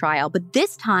first trial, but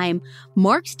this time,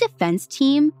 Mark's defense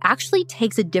team actually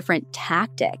takes a different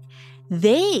tactic.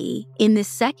 They, in the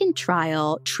second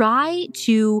trial, try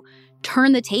to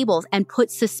turn the tables and put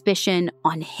suspicion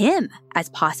on him as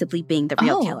possibly being the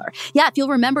real killer. Yeah, if you'll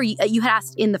remember, you had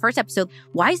asked in the first episode,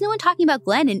 why is no one talking about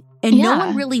Glenn? And no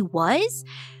one really was.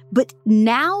 But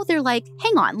now they're like,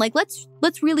 hang on,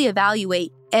 let's really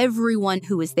evaluate everyone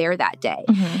who was there that day.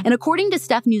 And according to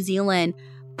Stuff New Zealand,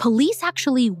 police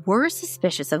actually were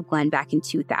suspicious of Glenn back in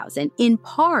 2000, in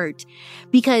part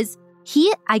because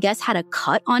he, I guess, had a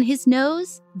cut on his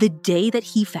nose the day that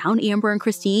he found Amber and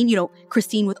Christine,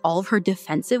 Christine with all of her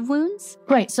defensive wounds.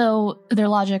 Right. So their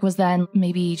logic was then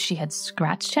maybe she had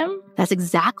scratched him? That's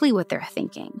exactly what they're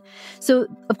thinking. So,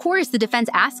 of course, the defense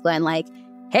asked Glenn,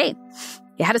 hey,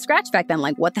 you had a scratch back then.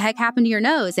 What the heck happened to your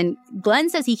nose? And Glenn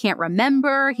says he can't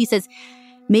remember. He says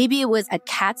maybe it was a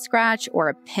cat scratch or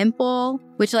a pimple,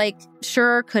 which,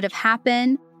 sure, could have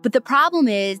happened. But the problem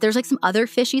is there's some other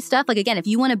fishy stuff. Again, if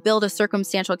you want to build a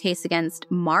circumstantial case against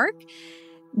Mark,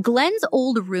 Glenn's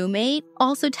old roommate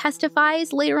also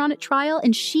testifies later on at trial,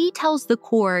 and she tells the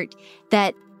court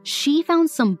that she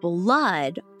found some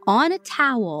blood on a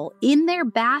towel in their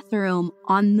bathroom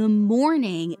on the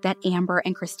morning that Amber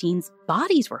and Christine's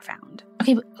bodies were found.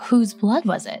 Okay, but whose blood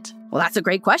was it? Well, that's a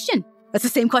great question. That's the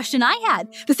same question I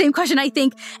had. The same question I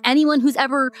think anyone who's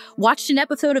ever watched an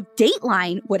episode of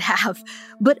Dateline would have.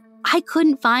 But I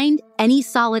couldn't find any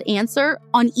solid answer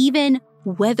on even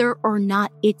whether or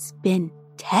not it's been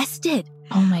tested.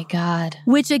 Oh my God.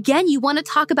 Which, again, you want to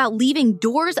talk about leaving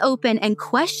doors open and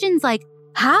questions like,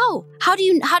 how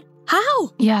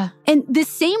How? Yeah. And the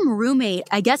same roommate,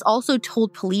 I guess, also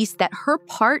told police that her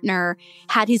partner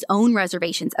had his own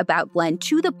reservations about Glenn,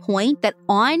 to the point that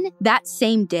on that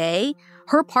same day,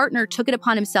 her partner took it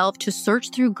upon himself to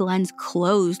search through Glenn's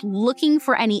clothes, looking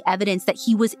for any evidence that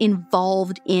he was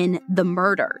involved in the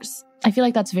murders. I feel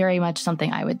like that's very much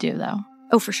something I would do, though.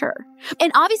 Oh, for sure.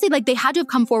 And obviously, like, they had to have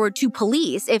come forward to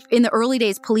police if in the early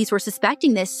days police were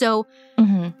suspecting this. So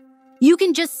you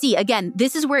can just see, again,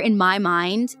 this is where in my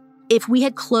mind, if we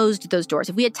had closed those doors,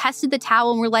 if we had tested the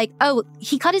towel and we're like, oh,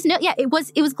 he cut his nose. Yeah, it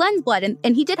was Glenn's blood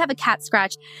and he did have a cat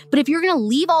scratch. But if you're going to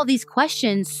leave all these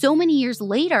questions so many years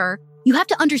later, you have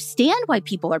to understand why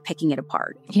people are picking it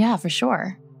apart. Yeah, for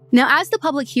sure. Now, as the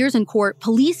public hears in court,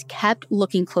 police kept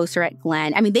looking closer at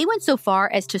Glenn. I mean, they went so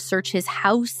far as to search his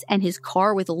house and his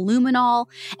car with luminol,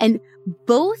 and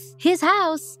both his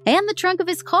house and the trunk of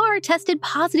his car tested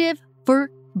positive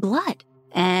for blood.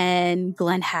 And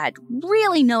Glenn had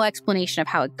really no explanation of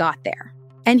how it got there.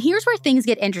 And here's where things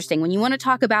get interesting. When you want to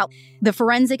talk about the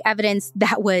forensic evidence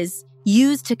that was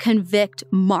used to convict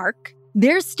Mark,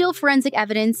 there's still forensic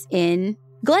evidence in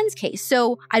Glenn's case.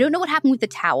 So I don't know what happened with the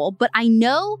towel, but I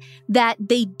know that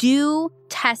they do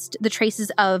test the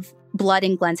traces of blood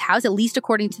in Glenn's house, at least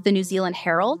according to the New Zealand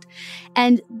Herald.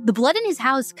 And the blood in his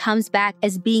house comes back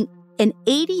as being an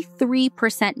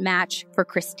 83% match for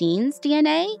Christine's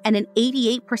DNA and an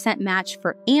 88% match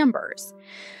for Amber's,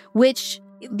 which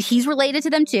he's related to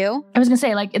them too. I was going to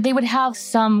say, like, they would have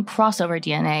some crossover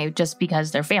DNA just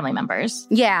because they're family members.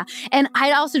 Yeah. And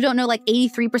I also don't know, like,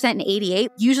 83% and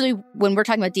 88. Usually when we're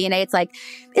talking about DNA, it's like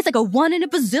a 1 in a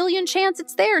bazillion chance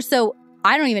it's there. So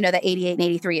I don't even know that 88 and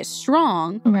 83 is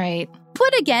strong. Right.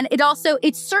 But again,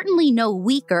 it's certainly no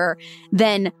weaker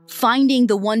than finding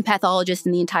the one pathologist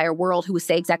in the entire world who will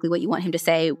say exactly what you want him to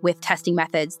say with testing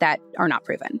methods that are not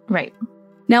proven. Right.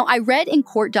 Now, I read in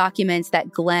court documents that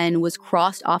Glenn was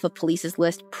crossed off of police's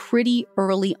list pretty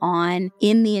early on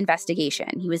in the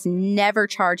investigation. He was never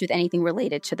charged with anything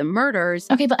related to the murders.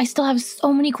 Okay, but I still have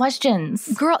so many questions.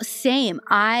 Girl, same.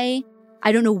 I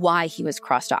don't know why he was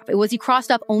crossed off. Was he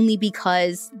crossed off only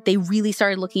because they really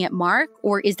started looking at Mark?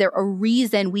 Or is there a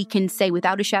reason we can say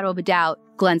without a shadow of a doubt,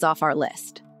 Glenn's off our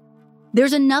list?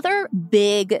 There's another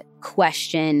big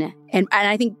question, and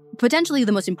I think potentially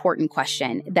the most important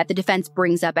question that the defense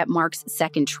brings up at Mark's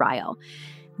second trial.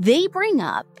 They bring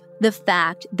up the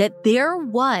fact that there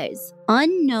was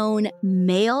unknown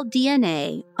male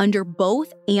DNA under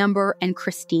both Amber and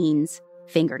Christine's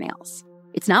fingernails.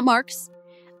 It's not Mark's.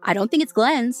 I don't think it's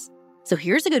Glenn's. So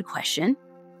here's a good question.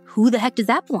 Who the heck does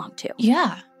that belong to?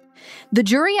 Yeah. The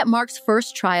jury at Mark's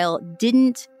first trial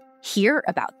didn't hear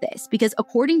about this because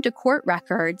according to court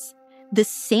records, the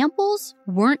samples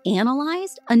weren't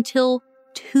analyzed until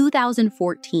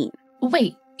 2014.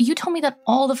 Wait, you told me that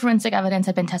all the forensic evidence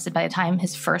had been tested by the time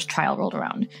his first trial rolled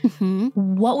around. Mm-hmm.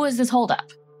 What was this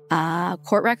holdup?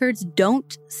 Court records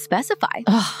don't specify.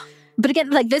 Ugh. But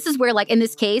again, like, this is where, like, in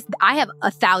this case, I have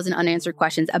 1,000 unanswered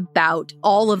questions about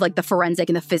all of, like, the forensic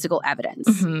and the physical evidence.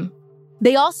 Mm-hmm.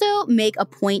 They also make a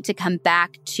point to come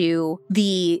back to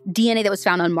the DNA that was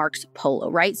found on Mark's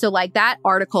polo, right? So, like, that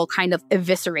article kind of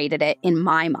eviscerated it in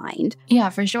my mind. Yeah,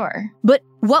 for sure. But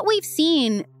what we've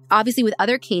seen, obviously, with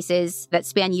other cases that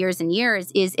span years and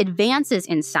years is advances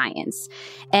in science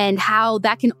and how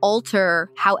that can alter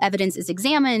how evidence is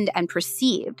examined and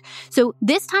perceived. So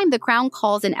this time, the Crown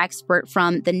calls an expert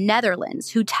from the Netherlands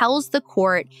who tells the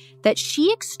court that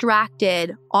she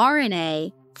extracted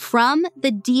RNA from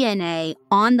the DNA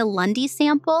on the Lundy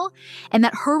sample and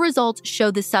that her results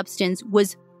show the substance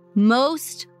was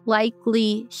most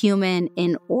likely human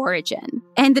in origin.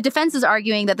 And the defense is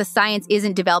arguing that the science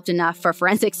isn't developed enough for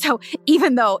forensics. So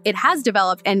even though it has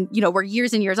developed and, we're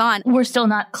years and years on, we're still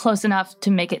not close enough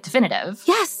to make it definitive.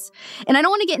 Yes. And I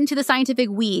don't want to get into the scientific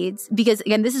weeds because,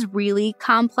 again, this is really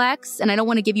complex and I don't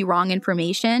want to give you wrong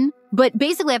information. But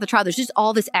basically at the trial, there's just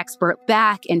all this expert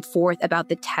back and forth about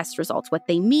the test results, what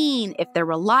they mean, if they're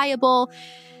reliable.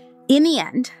 In the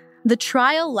end, the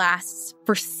trial lasts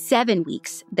for 7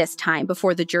 weeks this time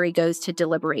before the jury goes to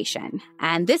deliberation.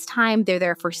 And this time, they're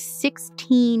there for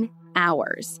 16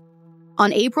 hours.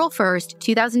 On April 1st,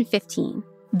 2015,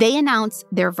 they announce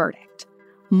their verdict.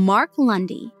 Mark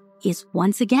Lundy is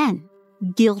once again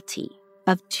guilty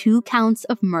of 2 counts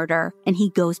of murder, and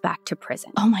he goes back to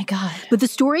prison. Oh my God. But the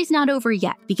story's not over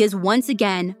yet because once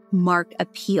again, Mark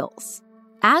appeals.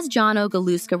 As Jono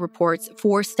Galuska reports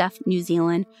for Stuff New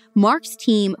Zealand, Mark's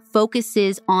team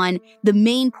focuses on the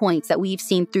main points that we've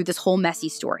seen through this whole messy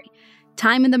story.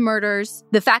 Time in the murders,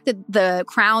 the fact that the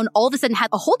Crown all of a sudden had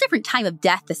a whole different time of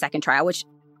death the second trial, which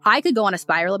I could go on a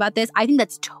spiral about this. I think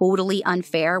that's totally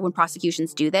unfair when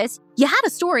prosecutions do this. You had a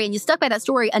story and you stuck by that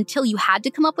story until you had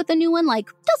to come up with a new one. Like,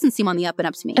 doesn't seem on the up and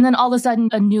up to me. And then all of a sudden,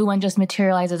 a new one just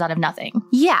materializes out of nothing.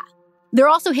 Yeah. They're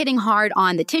also hitting hard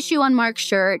on the tissue on Mark's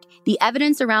shirt, the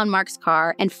evidence around Mark's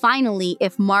car, and finally,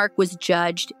 if Mark was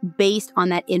judged based on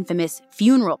that infamous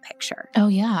funeral picture. Oh,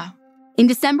 yeah. In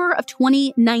December of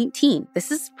 2019, this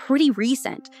is pretty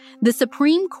recent, the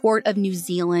Supreme Court of New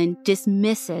Zealand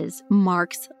dismisses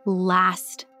Mark's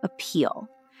last appeal.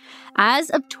 As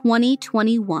of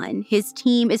 2021, his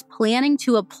team is planning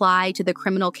to apply to the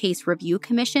Criminal Case Review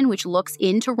Commission, which looks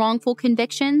into wrongful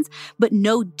convictions, but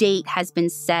no date has been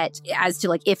set as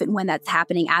to if and when that's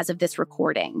happening as of this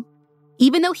recording.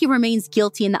 Even though he remains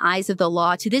guilty in the eyes of the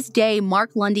law, to this day,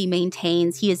 Mark Lundy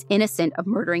maintains he is innocent of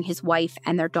murdering his wife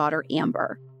and their daughter,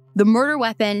 Amber. The murder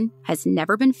weapon has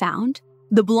never been found.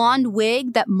 The blonde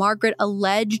wig that Margaret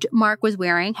alleged Mark was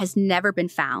wearing has never been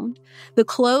found. The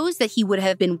clothes that he would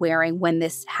have been wearing when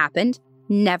this happened,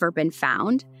 never been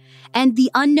found. And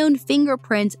the unknown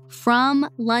fingerprints from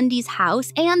Lundy's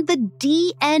house and the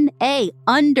DNA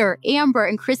under Amber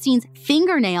and Christine's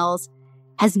fingernails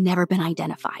has never been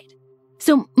identified.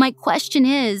 So my question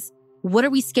is, what are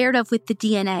we scared of with the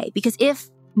DNA? Because if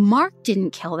Mark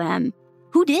didn't kill them,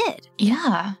 who did?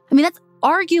 Yeah. I mean, that's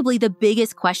arguably the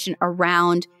biggest question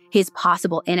around his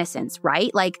possible innocence,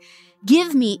 right?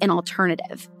 Give me an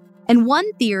alternative. And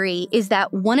one theory is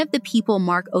that one of the people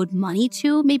Mark owed money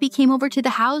to maybe came over to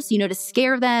the house, to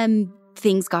scare them.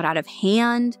 Things got out of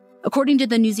hand. According to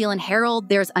the New Zealand Herald,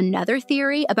 there's another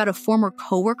theory about a former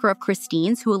coworker of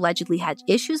Christine's who allegedly had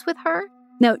issues with her.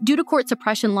 Now, due to court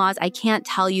suppression laws, I can't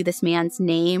tell you this man's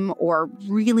name or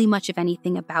really much of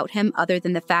anything about him other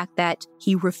than the fact that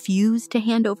he refused to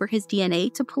hand over his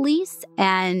DNA to police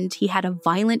and he had a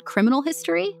violent criminal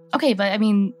history. Okay, but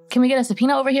can we get a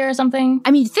subpoena over here or something?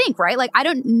 Think, right? I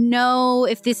don't know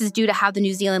if this is due to how the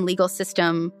New Zealand legal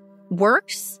system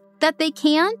works that they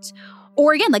can't.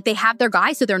 Or again, they have their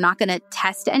guy, so they're not going to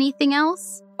test anything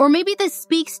else. Or maybe this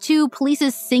speaks to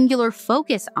police's singular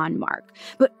focus on Mark.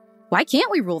 But why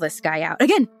can't we rule this guy out?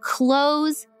 Again,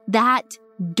 close that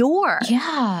door.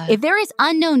 Yeah. If there is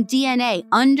unknown DNA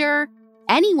under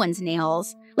anyone's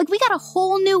nails, we got a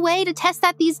whole new way to test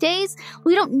that these days.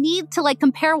 We don't need to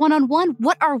compare one-on-one.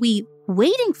 What are we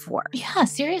waiting for? Yeah,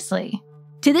 seriously.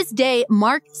 To this day,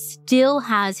 Mark still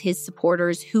has his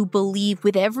supporters who believe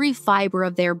with every fiber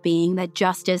of their being that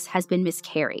justice has been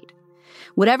miscarried.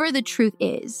 Whatever the truth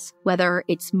is, whether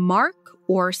it's Mark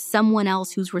or someone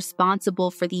else who's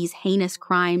responsible for these heinous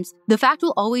crimes, the fact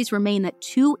will always remain that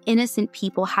two innocent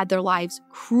people had their lives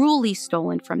cruelly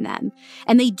stolen from them,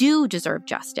 and they do deserve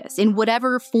justice in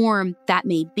whatever form that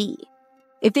may be.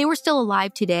 If they were still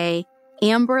alive today,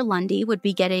 Amber Lundy would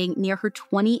be getting near her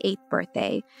 28th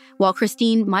birthday, while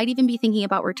Christine might even be thinking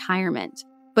about retirement.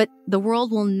 But the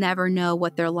world will never know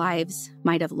what their lives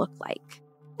might have looked like.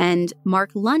 And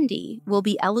Mark Lundy will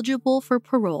be eligible for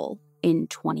parole in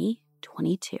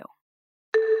 2022.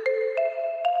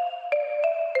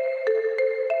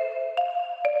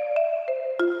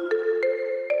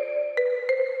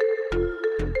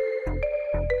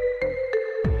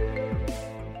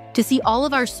 To see all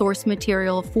of our source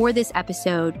material for this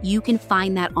episode, you can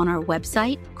find that on our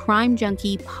website,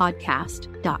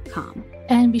 crimejunkiepodcast.com.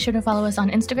 And be sure to follow us on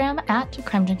Instagram at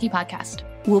Crime Junkie Podcast.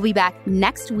 We'll be back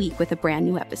next week with a brand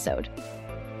new episode.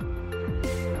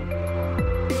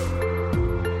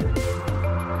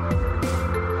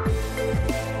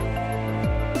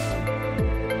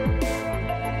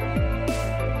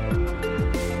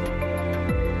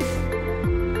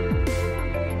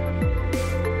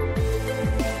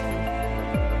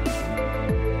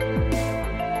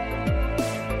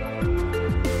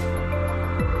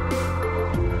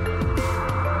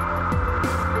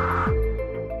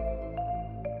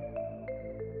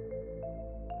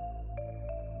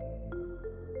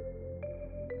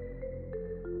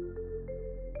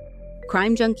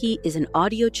 Crime Junkie is an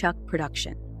Audio Chuck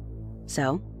production.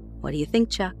 So, what do you think,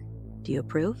 Chuck? Do you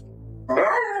approve?